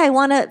says, hey, I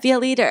want to be a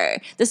leader?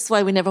 This is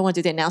why we never want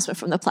to do the announcement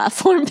from the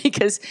platform,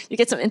 because you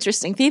get some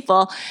interesting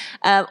people.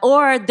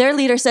 Or their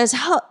leader says,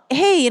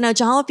 hey,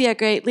 John would be a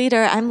great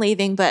leader. I'm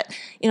leaving, but,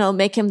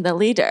 make him the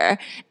leader.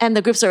 And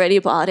the group's already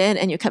bought in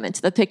and you come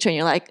into the picture and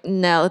you're like,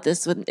 no,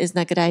 this isn't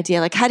a good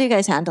idea. Like, how do you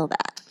guys handle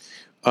that?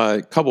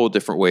 A couple of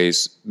different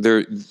ways.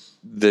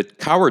 The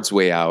coward's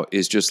way out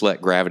is just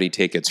let gravity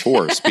take its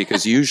force,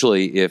 because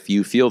usually if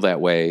you feel that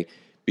way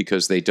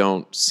because they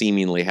don't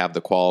seemingly have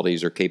the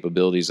qualities or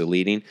capabilities of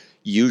leading,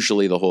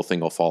 usually the whole thing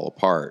will fall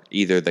apart.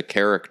 Either the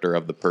character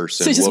of the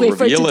person will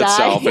reveal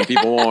itself and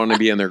people won't want to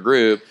be in their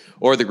group,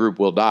 or the group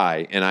will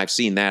die. And I've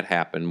seen that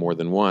happen more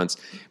than once.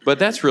 But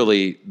that's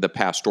really the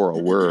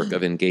pastoral work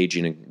of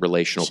engaging in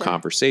relational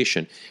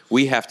conversation.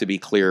 We have to be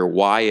clear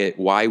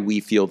why we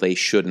feel they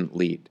shouldn't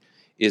lead.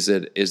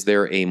 Is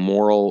there a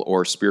moral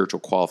or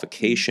spiritual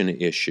qualification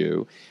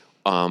issue?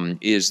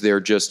 Is there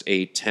just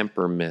a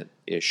temperament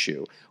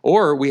issue?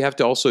 Or we have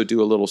to also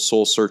do a little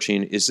soul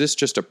searching. Is this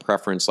just a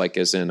preference, like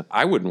as in,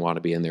 I wouldn't want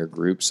to be in their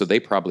group, so they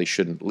probably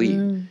shouldn't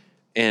lead?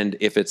 And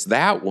if it's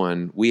that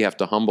one, we have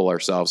to humble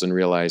ourselves and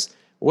realize,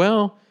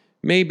 well,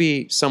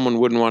 maybe someone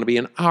wouldn't want to be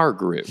in our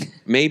group.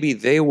 Maybe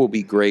they will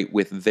be great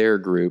with their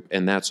group,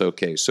 and that's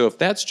okay. So if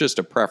that's just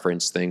a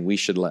preference thing, we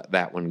should let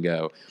that one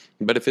go.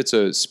 But if it's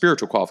a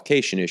spiritual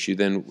qualification issue,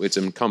 then it's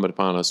incumbent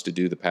upon us to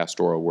do the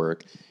pastoral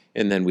work.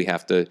 And then we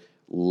have to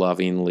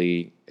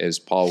lovingly, as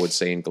Paul would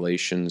say in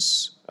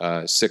Galatians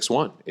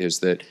 6:1, is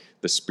that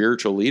the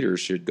spiritual leaders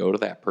should go to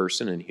that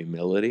person in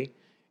humility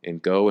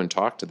and go and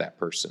talk to that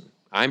person.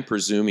 I'm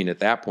presuming at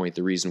that point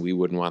the reason we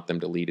wouldn't want them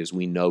to lead is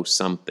we know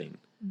something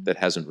that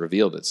hasn't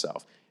revealed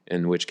itself,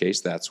 in which case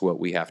that's what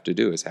we have to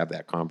do, is have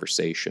that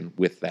conversation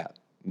with that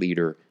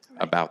leader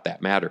about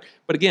that matter.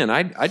 But again,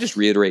 I just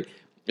reiterate,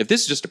 if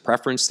this is just a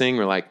preference thing,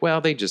 we're like, well,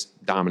 they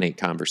just dominate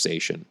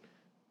conversation.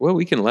 Well,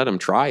 we can let them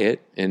try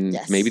it, and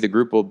maybe the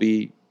group will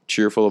be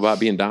cheerful about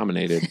being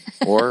dominated,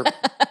 or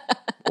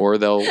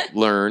they'll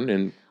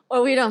learn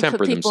or we don't put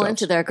people themselves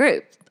into their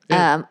group.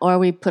 Or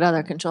we put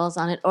other controls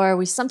on it,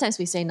 or sometimes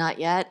we say not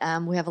yet.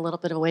 We have a little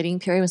bit of a waiting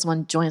period when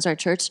someone joins our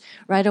church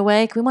right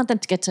away. We want them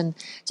to get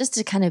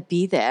to kind of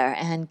be there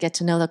and get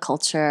to know the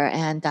culture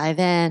and dive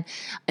in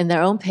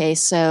their own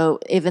pace.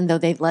 So even though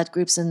they've led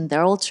groups in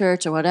their old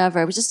church or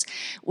whatever,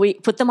 we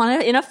put them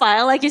in a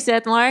file, like you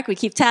said, Mark. We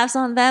keep tabs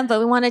on them, but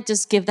we want to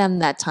just give them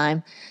that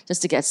time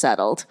just to get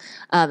settled.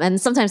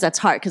 And sometimes that's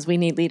hard because we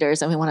need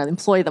leaders and we want to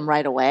employ them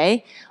right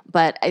away.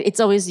 But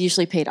it's always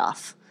usually paid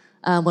off.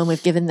 When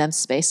we've given them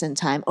space and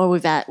time, or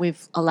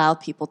we've allowed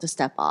people to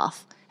step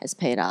off has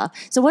paid off.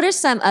 So what are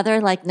some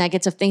other like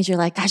nuggets of things you're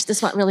like, gosh,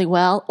 this went really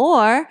well?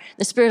 Or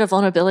the spirit of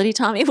vulnerability,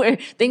 Tommy, where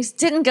things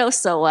didn't go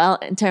so well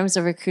in terms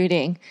of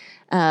recruiting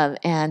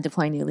and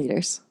deploying new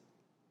leaders?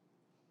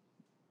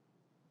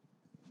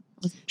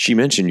 She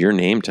mentioned your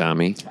name,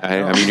 Tommy.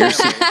 I mean,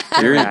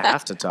 you're I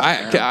have to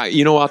talk.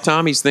 while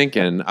Tommy's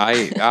thinking,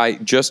 I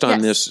just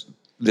on Yes.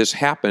 this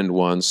happened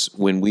once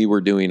when we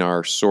were doing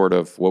our sort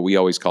of what we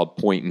always called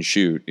point and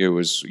shoot. It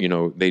was,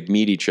 they'd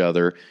meet each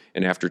other,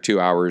 and after 2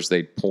 hours,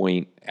 they'd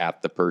point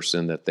at the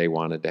person that they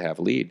wanted to have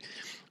lead.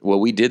 Well,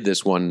 we did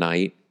this one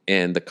night,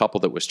 and the couple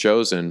that was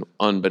chosen,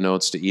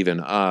 unbeknownst to even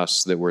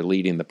us that were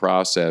leading the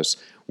process,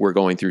 were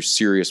going through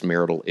serious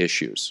marital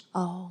issues.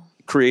 Oh.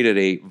 Created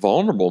a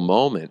vulnerable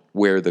moment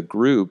where the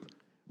group,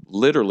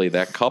 literally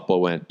that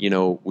couple went,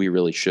 we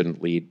really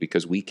shouldn't lead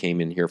because we came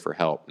in here for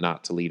help,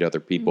 not to lead other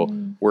people.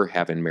 We're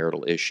having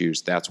marital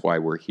issues. That's why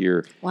we're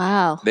here.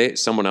 Wow.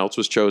 Someone else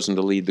was chosen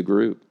to lead the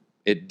group.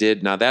 It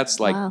did. Now that's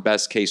like Wow.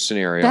 best case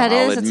scenario. That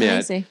I'll is, it's admit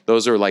amazing.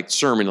 those are like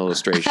sermon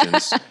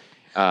illustrations.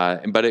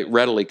 But it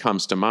readily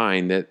comes to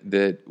mind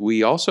that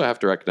we also have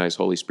to recognize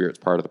Holy Spirit's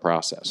part of the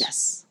process.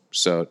 Yes.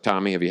 So,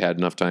 Tommy, have you had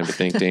enough time to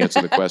think to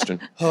answer the question?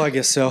 Oh, I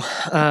guess so.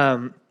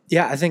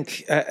 Yeah, I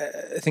think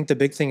the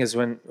big thing is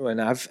when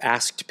I've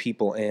asked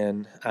people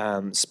in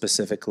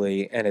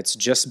specifically, and it's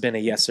just been a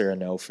yes or a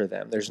no for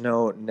them. There's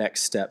no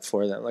next step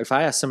for them. Like if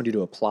I ask somebody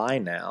to apply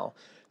now,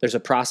 there's a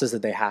process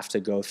that they have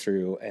to go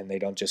through, and they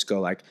don't just go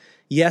like,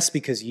 yes,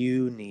 because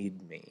you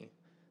need me.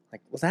 Like,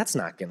 well, that's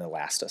not going to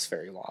last us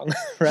very long,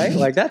 right?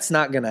 Like, that's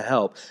not going to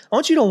help. I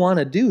want you to want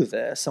to do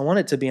this. I want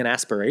it to be an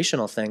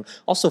aspirational thing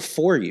also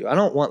for you. I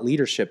don't want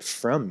leadership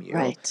from you.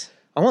 Right.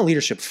 I want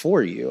leadership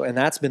for you. And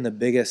that's been the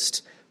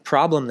biggest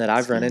problem that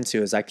I've run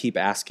into is I keep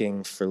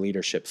asking for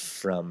leadership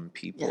from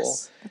people.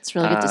 Yes. That's a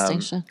really good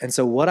distinction. And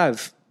so what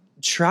I've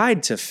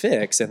tried to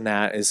fix in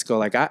that is go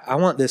like, I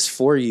want this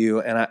for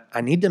you, and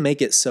I need to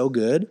make it so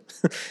good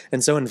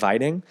and so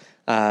inviting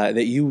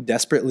that you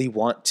desperately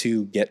want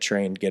to get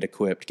trained, get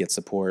equipped, get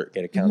support,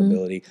 get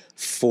accountability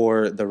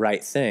for the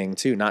right thing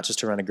too, not just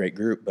to run a great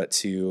group, but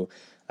to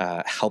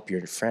help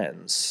your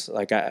friends.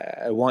 Like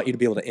I want you to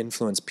be able to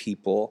influence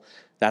people.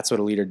 That's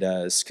what a leader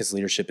does, because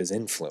leadership is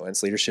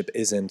influence. Leadership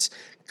isn't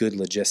good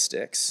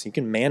logistics. You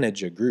can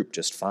manage a group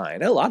just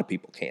fine. A lot of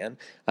people can,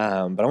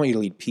 but I want you to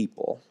lead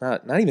people,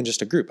 not even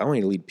just a group. I want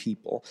you to lead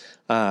people.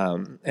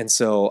 And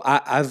so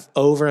I've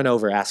over and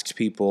over asked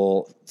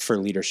people for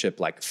leadership,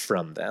 like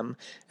from them,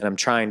 and I'm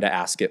trying to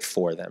ask it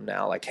for them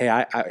now. Like, hey,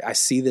 I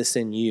see this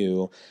in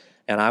you,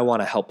 and I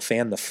want to help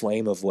fan the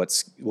flame of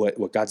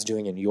what God's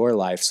doing in your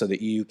life, so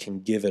that you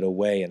can give it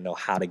away and know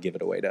how to give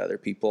it away to other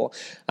people.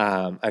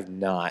 I've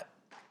not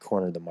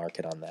cornered the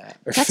market on that.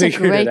 That's a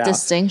great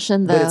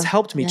distinction, though. But it's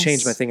helped me change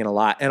Yes. my thinking a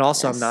lot. And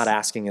also, Yes. I'm not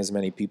asking as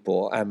many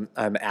people.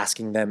 I'm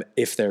asking them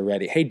if they're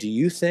ready. Hey, do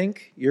you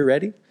think you're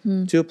ready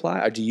to apply?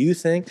 Or do you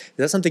think, is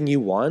that something you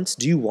want?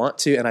 Do you want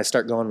to? And I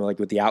start going like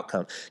with the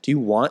outcome. Do you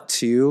want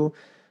to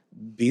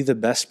be the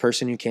best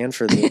person you can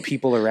for the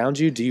people around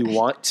you? Do you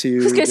want to?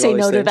 Who's going to say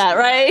no to that,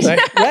 right?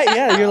 Right,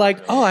 yeah. You're like,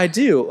 oh, I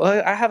do.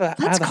 I have a.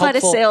 That's I have quite a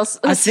helpful, sales-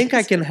 I think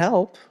I can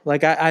help.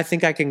 Like, I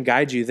think I can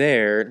guide you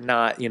there.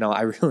 Not,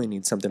 I really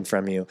need something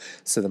from you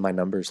so that my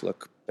numbers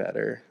look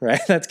better. Right.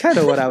 That's kind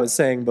of what I was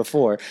saying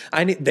before.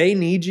 They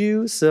need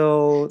you,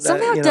 so that,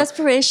 Somehow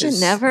desperation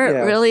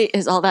never really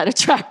is all that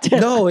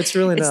attractive. No, it's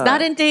really not. It's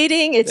not in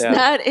dating. It's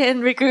not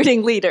in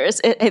recruiting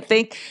leaders. I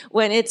think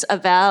when it's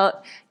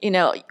about,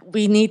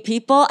 we need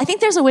people, I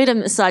think there's a way to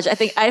massage.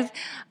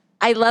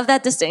 I love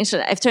that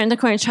distinction. I've turned the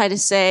corner and tried to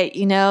say,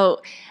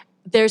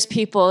 there's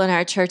people in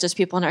our church, there's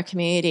people in our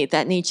community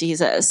that need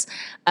Jesus.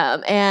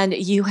 And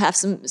you have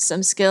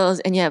some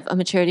skills and you have a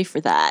maturity for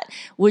that.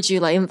 Would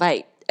you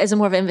invite as a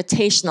more of an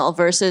invitational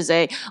versus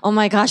oh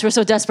my gosh, we're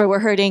so desperate, we're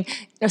hurting,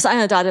 or sign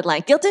on the dotted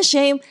line. Guilt and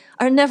shame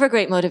are never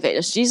great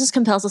motivators. Jesus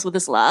compels us with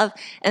his love.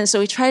 And so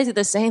we try to do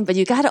the same, but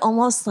you got to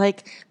almost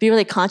be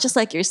really conscious,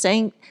 like you're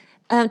saying,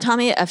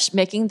 Tommy, of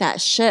making that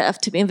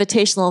shift to be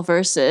invitational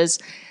versus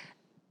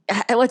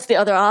what's the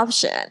other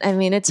option? I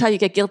mean, it's how you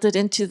get guilted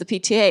into the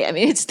PTA. I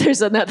mean,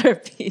 there's another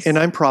piece. And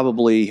I'm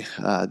probably,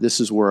 this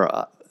is where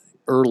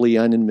early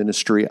on in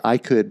ministry, I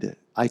could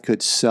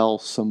sell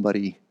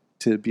somebody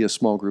to be a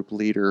small group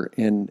leader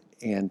and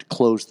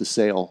close the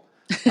sale.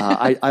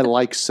 I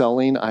like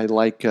selling. I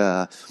like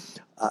the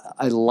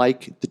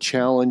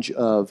challenge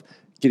of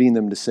getting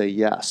them to say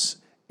yes.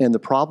 And the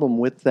problem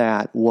with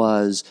that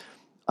was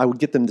I would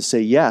get them to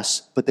say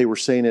yes, but they were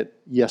saying it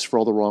yes for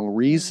all the wrong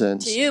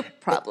reasons. To you,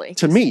 probably.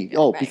 To me.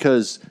 Right.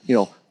 Because,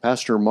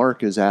 Pastor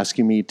Mark is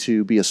asking me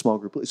to be a small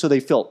group leader. So they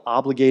felt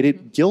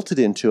obligated, guilted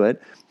into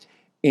it,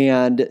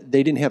 and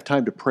they didn't have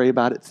time to pray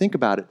about it, think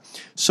about it.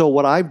 So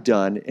what I've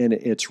done, and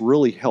it's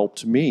really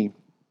helped me,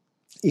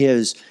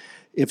 is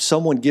if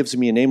someone gives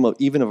me a name of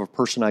even of a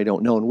person I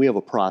don't know, and we have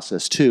a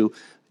process too,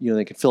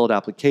 they can fill an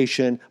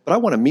application, but I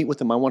want to meet with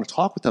them, I want to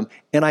talk with them,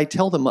 and I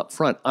tell them up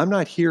front, I'm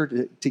not here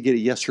to get a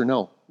yes or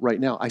no right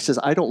now. I says,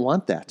 I don't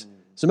want that.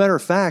 As a matter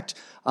of fact,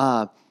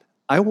 I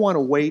want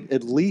to wait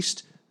at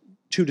least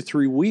 2 to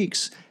 3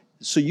 weeks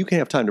so you can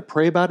have time to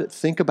pray about it,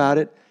 think about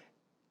it,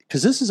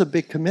 because this is a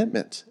big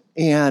commitment.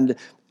 And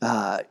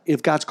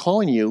if God's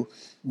calling you,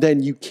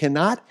 then you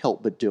cannot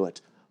help but do it.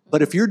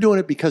 But if you're doing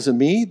it because of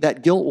me,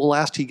 that guilt will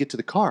last till you get to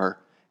the car,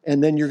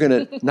 and then you're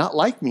going to not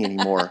like me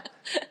anymore.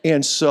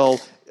 And so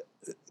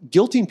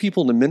guilting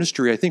people in the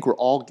ministry, I think we're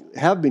all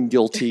have been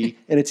guilty,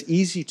 and it's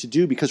easy to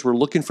do because we're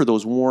looking for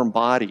those warm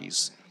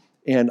bodies.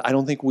 And I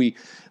don't think we,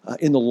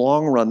 in the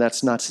long run,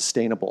 that's not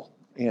sustainable.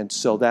 And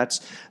so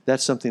that's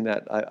something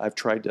that I've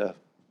tried to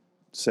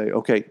say,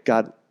 okay,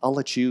 God, I'll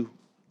let you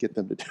get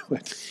them to do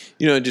it.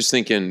 You know, just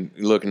thinking,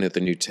 looking at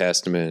the New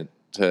Testament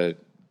to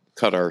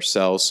cut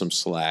ourselves some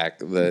slack,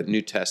 the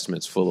New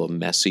Testament's full of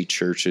messy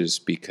churches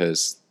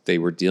because they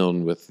were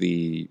dealing with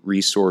the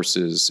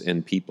resources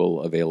and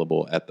people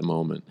available at the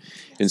moment.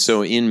 And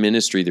so in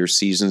ministry, there's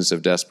seasons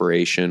of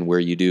desperation where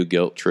you do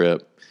guilt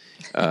trip,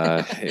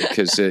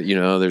 because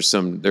there's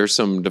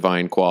some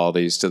divine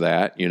qualities to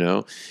that,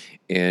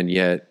 and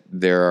yet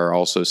there are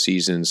also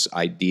seasons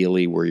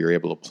ideally where you're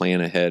able to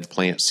plan ahead,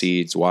 plant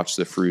seeds, watch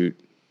the fruit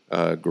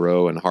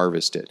grow and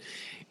harvest it.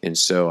 And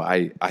so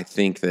I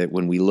think that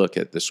when we look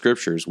at the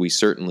scriptures, we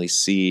certainly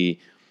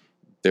see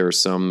there are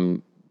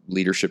some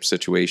leadership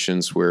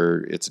situations where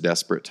it's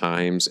desperate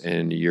times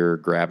and you're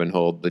grab and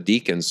hold. The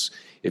deacons,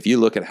 if you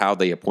look at how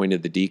they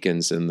appointed the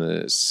deacons in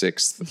the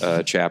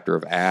 6th chapter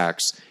of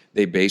Acts,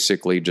 they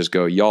basically just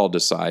go, y'all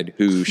decide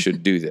who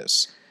should do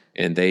this.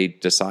 And they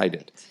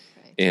decided.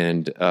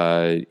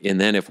 Right. And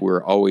then if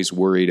we're always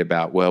worried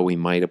about, well, we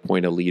might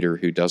appoint a leader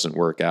who doesn't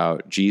work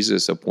out,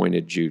 Jesus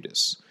appointed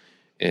Judas.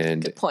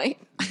 And good point.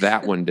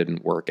 That one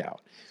didn't work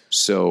out.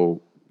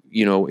 So,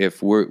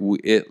 if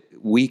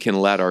we can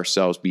let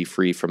ourselves be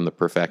free from the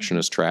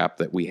perfectionist trap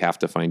that we have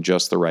to find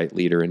just the right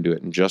leader and do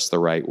it in just the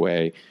right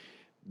way.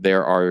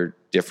 There are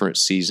different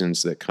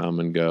seasons that come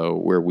and go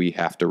where we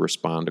have to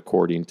respond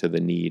according to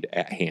the need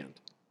at hand.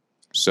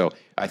 So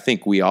I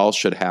think we all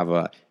should have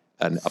a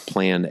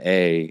plan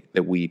A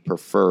that we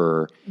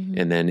prefer,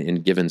 and then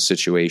in given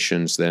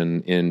situations,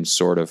 then in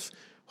sort of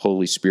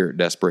Holy Spirit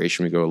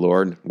desperation, we go,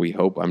 Lord, we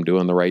hope I'm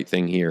doing the right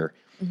thing here.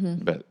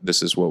 But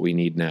this is what we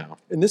need now.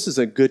 And this is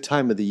a good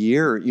time of the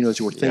year, as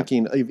we're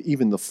thinking,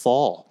 even the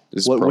fall.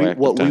 This is what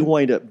proactive we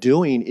wind up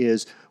doing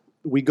is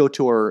we go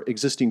to our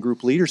existing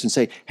group leaders and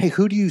say, hey,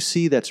 who do you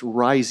see that's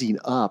rising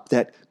up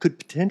that could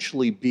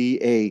potentially be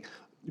a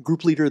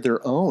group leader of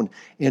their own?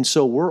 And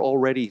so we're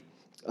already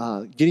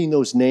getting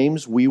those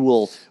names.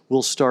 We'll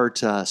start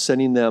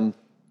sending them,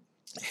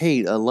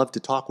 hey, I'd love to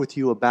talk with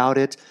you about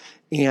it.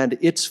 And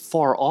it's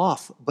far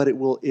off, but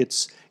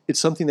it's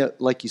something that,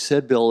 like you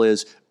said, Bill,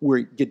 is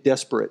we get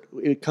desperate.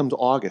 It comes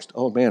August.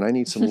 Oh, man, I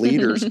need some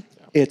leaders.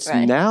 It's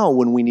right. Now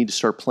when we need to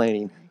start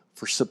planning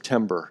for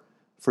September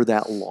for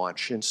that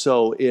launch. And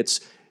so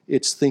it's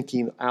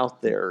thinking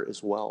out there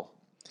as well.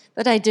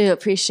 But I do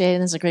appreciate,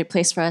 and this is a great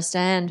place for us to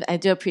end, I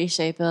do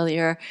appreciate, Bill,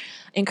 your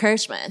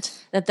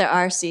encouragement that there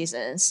are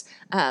seasons.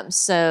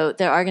 So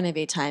there are going to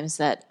be times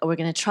that we're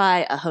going to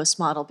try a host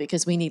model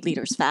because we need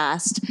leaders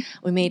fast.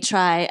 We may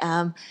try,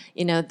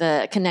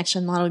 the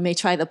connection model. We may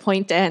try the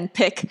point and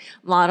pick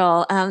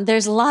model.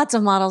 There's lots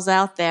of models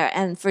out there,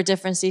 and for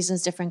different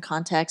seasons, different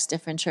contexts,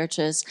 different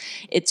churches,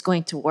 it's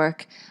going to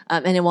work.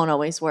 And it won't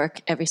always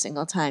work every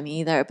single time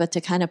either, but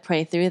to kind of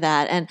pray through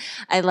that. And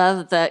I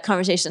love the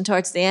conversation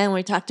towards the end.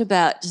 We talked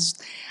about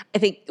I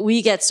think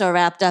we get so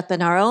wrapped up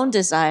in our own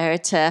desire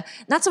to,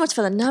 not so much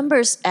for the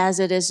numbers as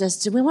it is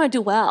just, we want to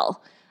do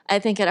well. I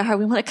think at our heart,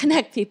 we want to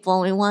connect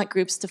people and we want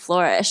groups to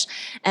flourish.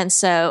 And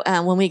so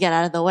when we get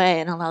out of the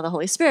way and allow the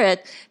Holy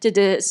Spirit to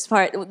do his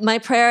part, my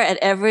prayer at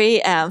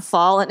every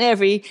fall and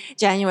every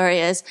January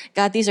is,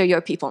 God, these are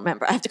your people.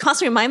 Remember, I have to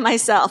constantly remind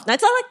myself. Now,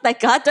 it's not like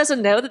God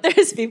doesn't know that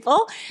there's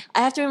people.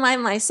 I have to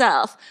remind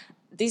myself,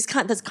 this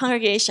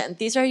congregation,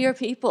 these are your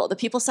people, the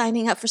people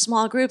signing up for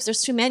small groups.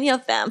 There's too many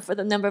of them for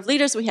the number of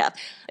leaders we have.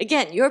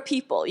 Again, your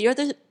people, you're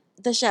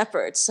the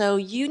shepherd. So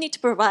you need to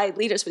provide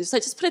leaders for you. So I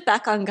just put it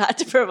back on God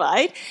to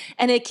provide.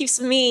 And it keeps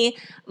me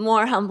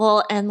more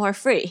humble and more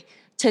free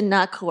to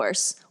not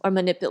coerce or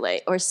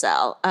manipulate or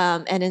sell,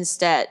 and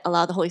instead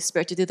allow the Holy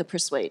Spirit to do the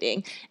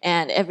persuading.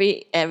 And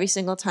every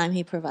single time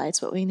he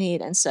provides what we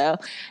need. And so,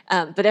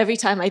 but every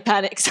time I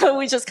panic. So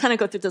we just kind of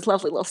go through this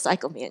lovely little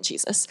cycle, me and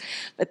Jesus.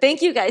 But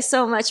thank you guys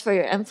so much for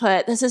your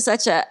input. This is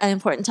such an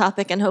important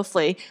topic and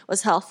hopefully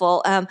was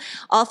helpful.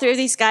 All three of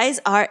these guys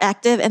are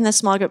active in the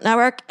small group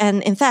network.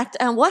 And in fact,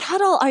 what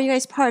huddle are you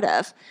guys part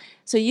of?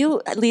 So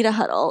you lead a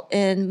huddle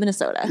in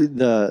Minnesota.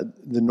 The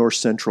North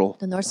Central.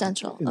 The North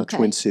Central. In the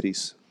Twin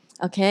Cities.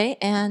 Okay,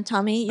 and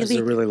Tommy, you lead.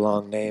 It's a really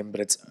long name, but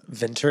it's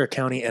Ventura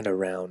County and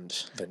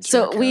around Ventura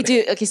So County. we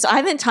do, okay, so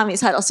I'm in Tommy's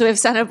huddle. So we have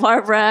Santa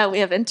Barbara, we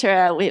have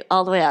Ventura,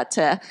 all the way out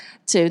to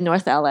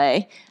North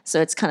LA. So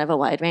it's kind of a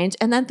wide range.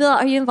 And then, Bill,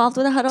 are you involved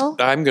with a huddle?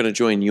 I'm going to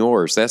join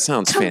yours. That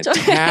sounds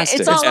fantastic.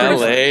 It's all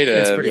LA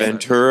to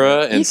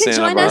Ventura and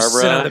Santa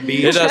Barbara.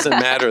 It doesn't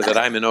matter that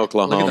I'm in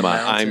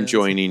Oklahoma. I'm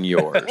joining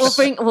yours.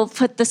 We'll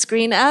put the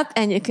screen up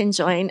and you can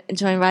join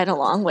right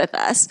along with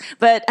us.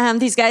 But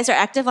these guys are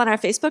active on our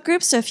Facebook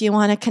group. So if you you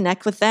want to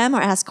connect with them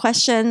or ask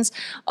questions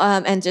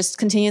and just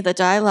continue the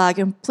dialogue,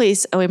 and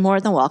please, we're more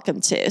than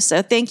welcome to.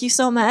 So thank you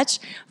so much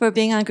for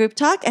being on Group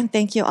Talk, and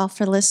thank you all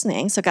for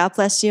listening. So God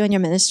bless you and your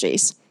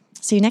ministries.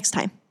 See you next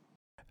time.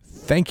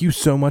 Thank you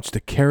so much to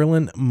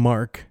Carolyn,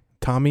 Mark,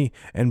 Tommy,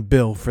 and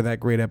Bill for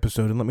that great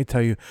episode. And let me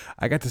tell you,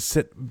 I got to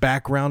sit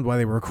background while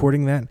they were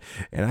recording that,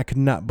 and I could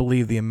not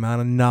believe the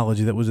amount of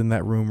knowledge that was in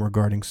that room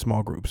regarding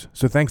small groups.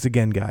 So thanks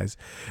again, guys.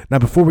 Now,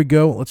 before we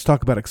go, let's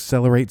talk about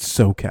Accelerate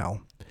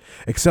SoCal.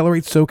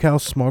 Accelerate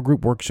SoCal Small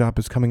Group Workshop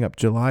is coming up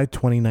July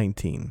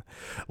 2019.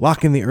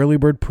 Lock in the early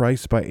bird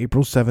price by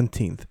April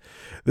 17th.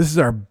 This is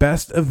our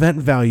best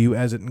event value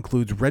as it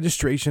includes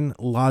registration,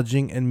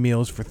 lodging, and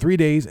meals for 3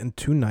 days and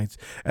 2 nights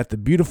at the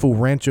beautiful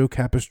Rancho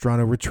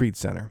Capistrano Retreat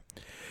Center.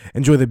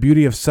 Enjoy the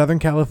beauty of Southern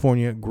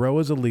California, grow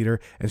as a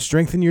leader, and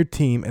strengthen your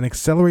team and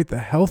accelerate the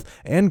health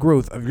and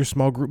growth of your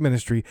small group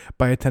ministry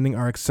by attending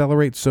our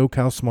Accelerate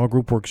SoCal Small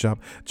Group Workshop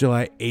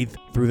July 8th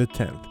through the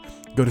 10th.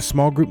 Go to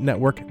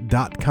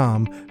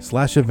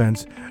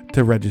smallgroupnetwork.com/events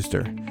to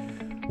register.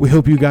 We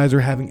hope you guys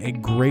are having a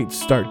great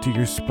start to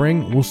your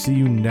spring. We'll see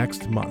you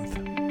next month.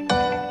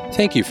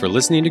 Thank you for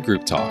listening to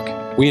Group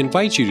Talk. We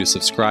invite you to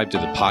subscribe to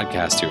the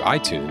podcast through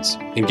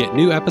iTunes and get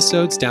new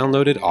episodes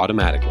downloaded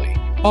automatically.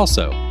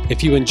 Also,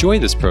 if you enjoy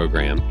this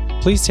program,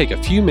 please take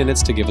a few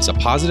minutes to give us a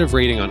positive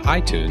rating on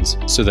iTunes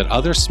so that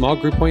other Small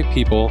Group Point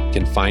people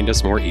can find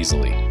us more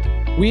easily.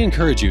 We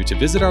encourage you to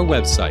visit our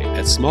website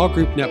at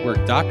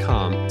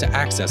smallgroupnetwork.com to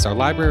access our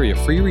library of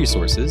free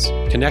resources,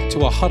 connect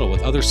to a huddle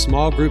with other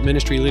small group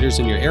ministry leaders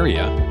in your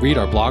area, read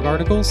our blog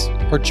articles,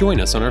 or join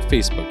us on our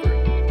Facebook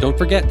group. Don't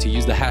forget to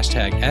use the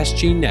hashtag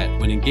SGNet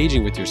when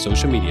engaging with your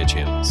social media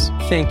channels.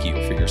 Thank you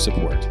for your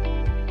support.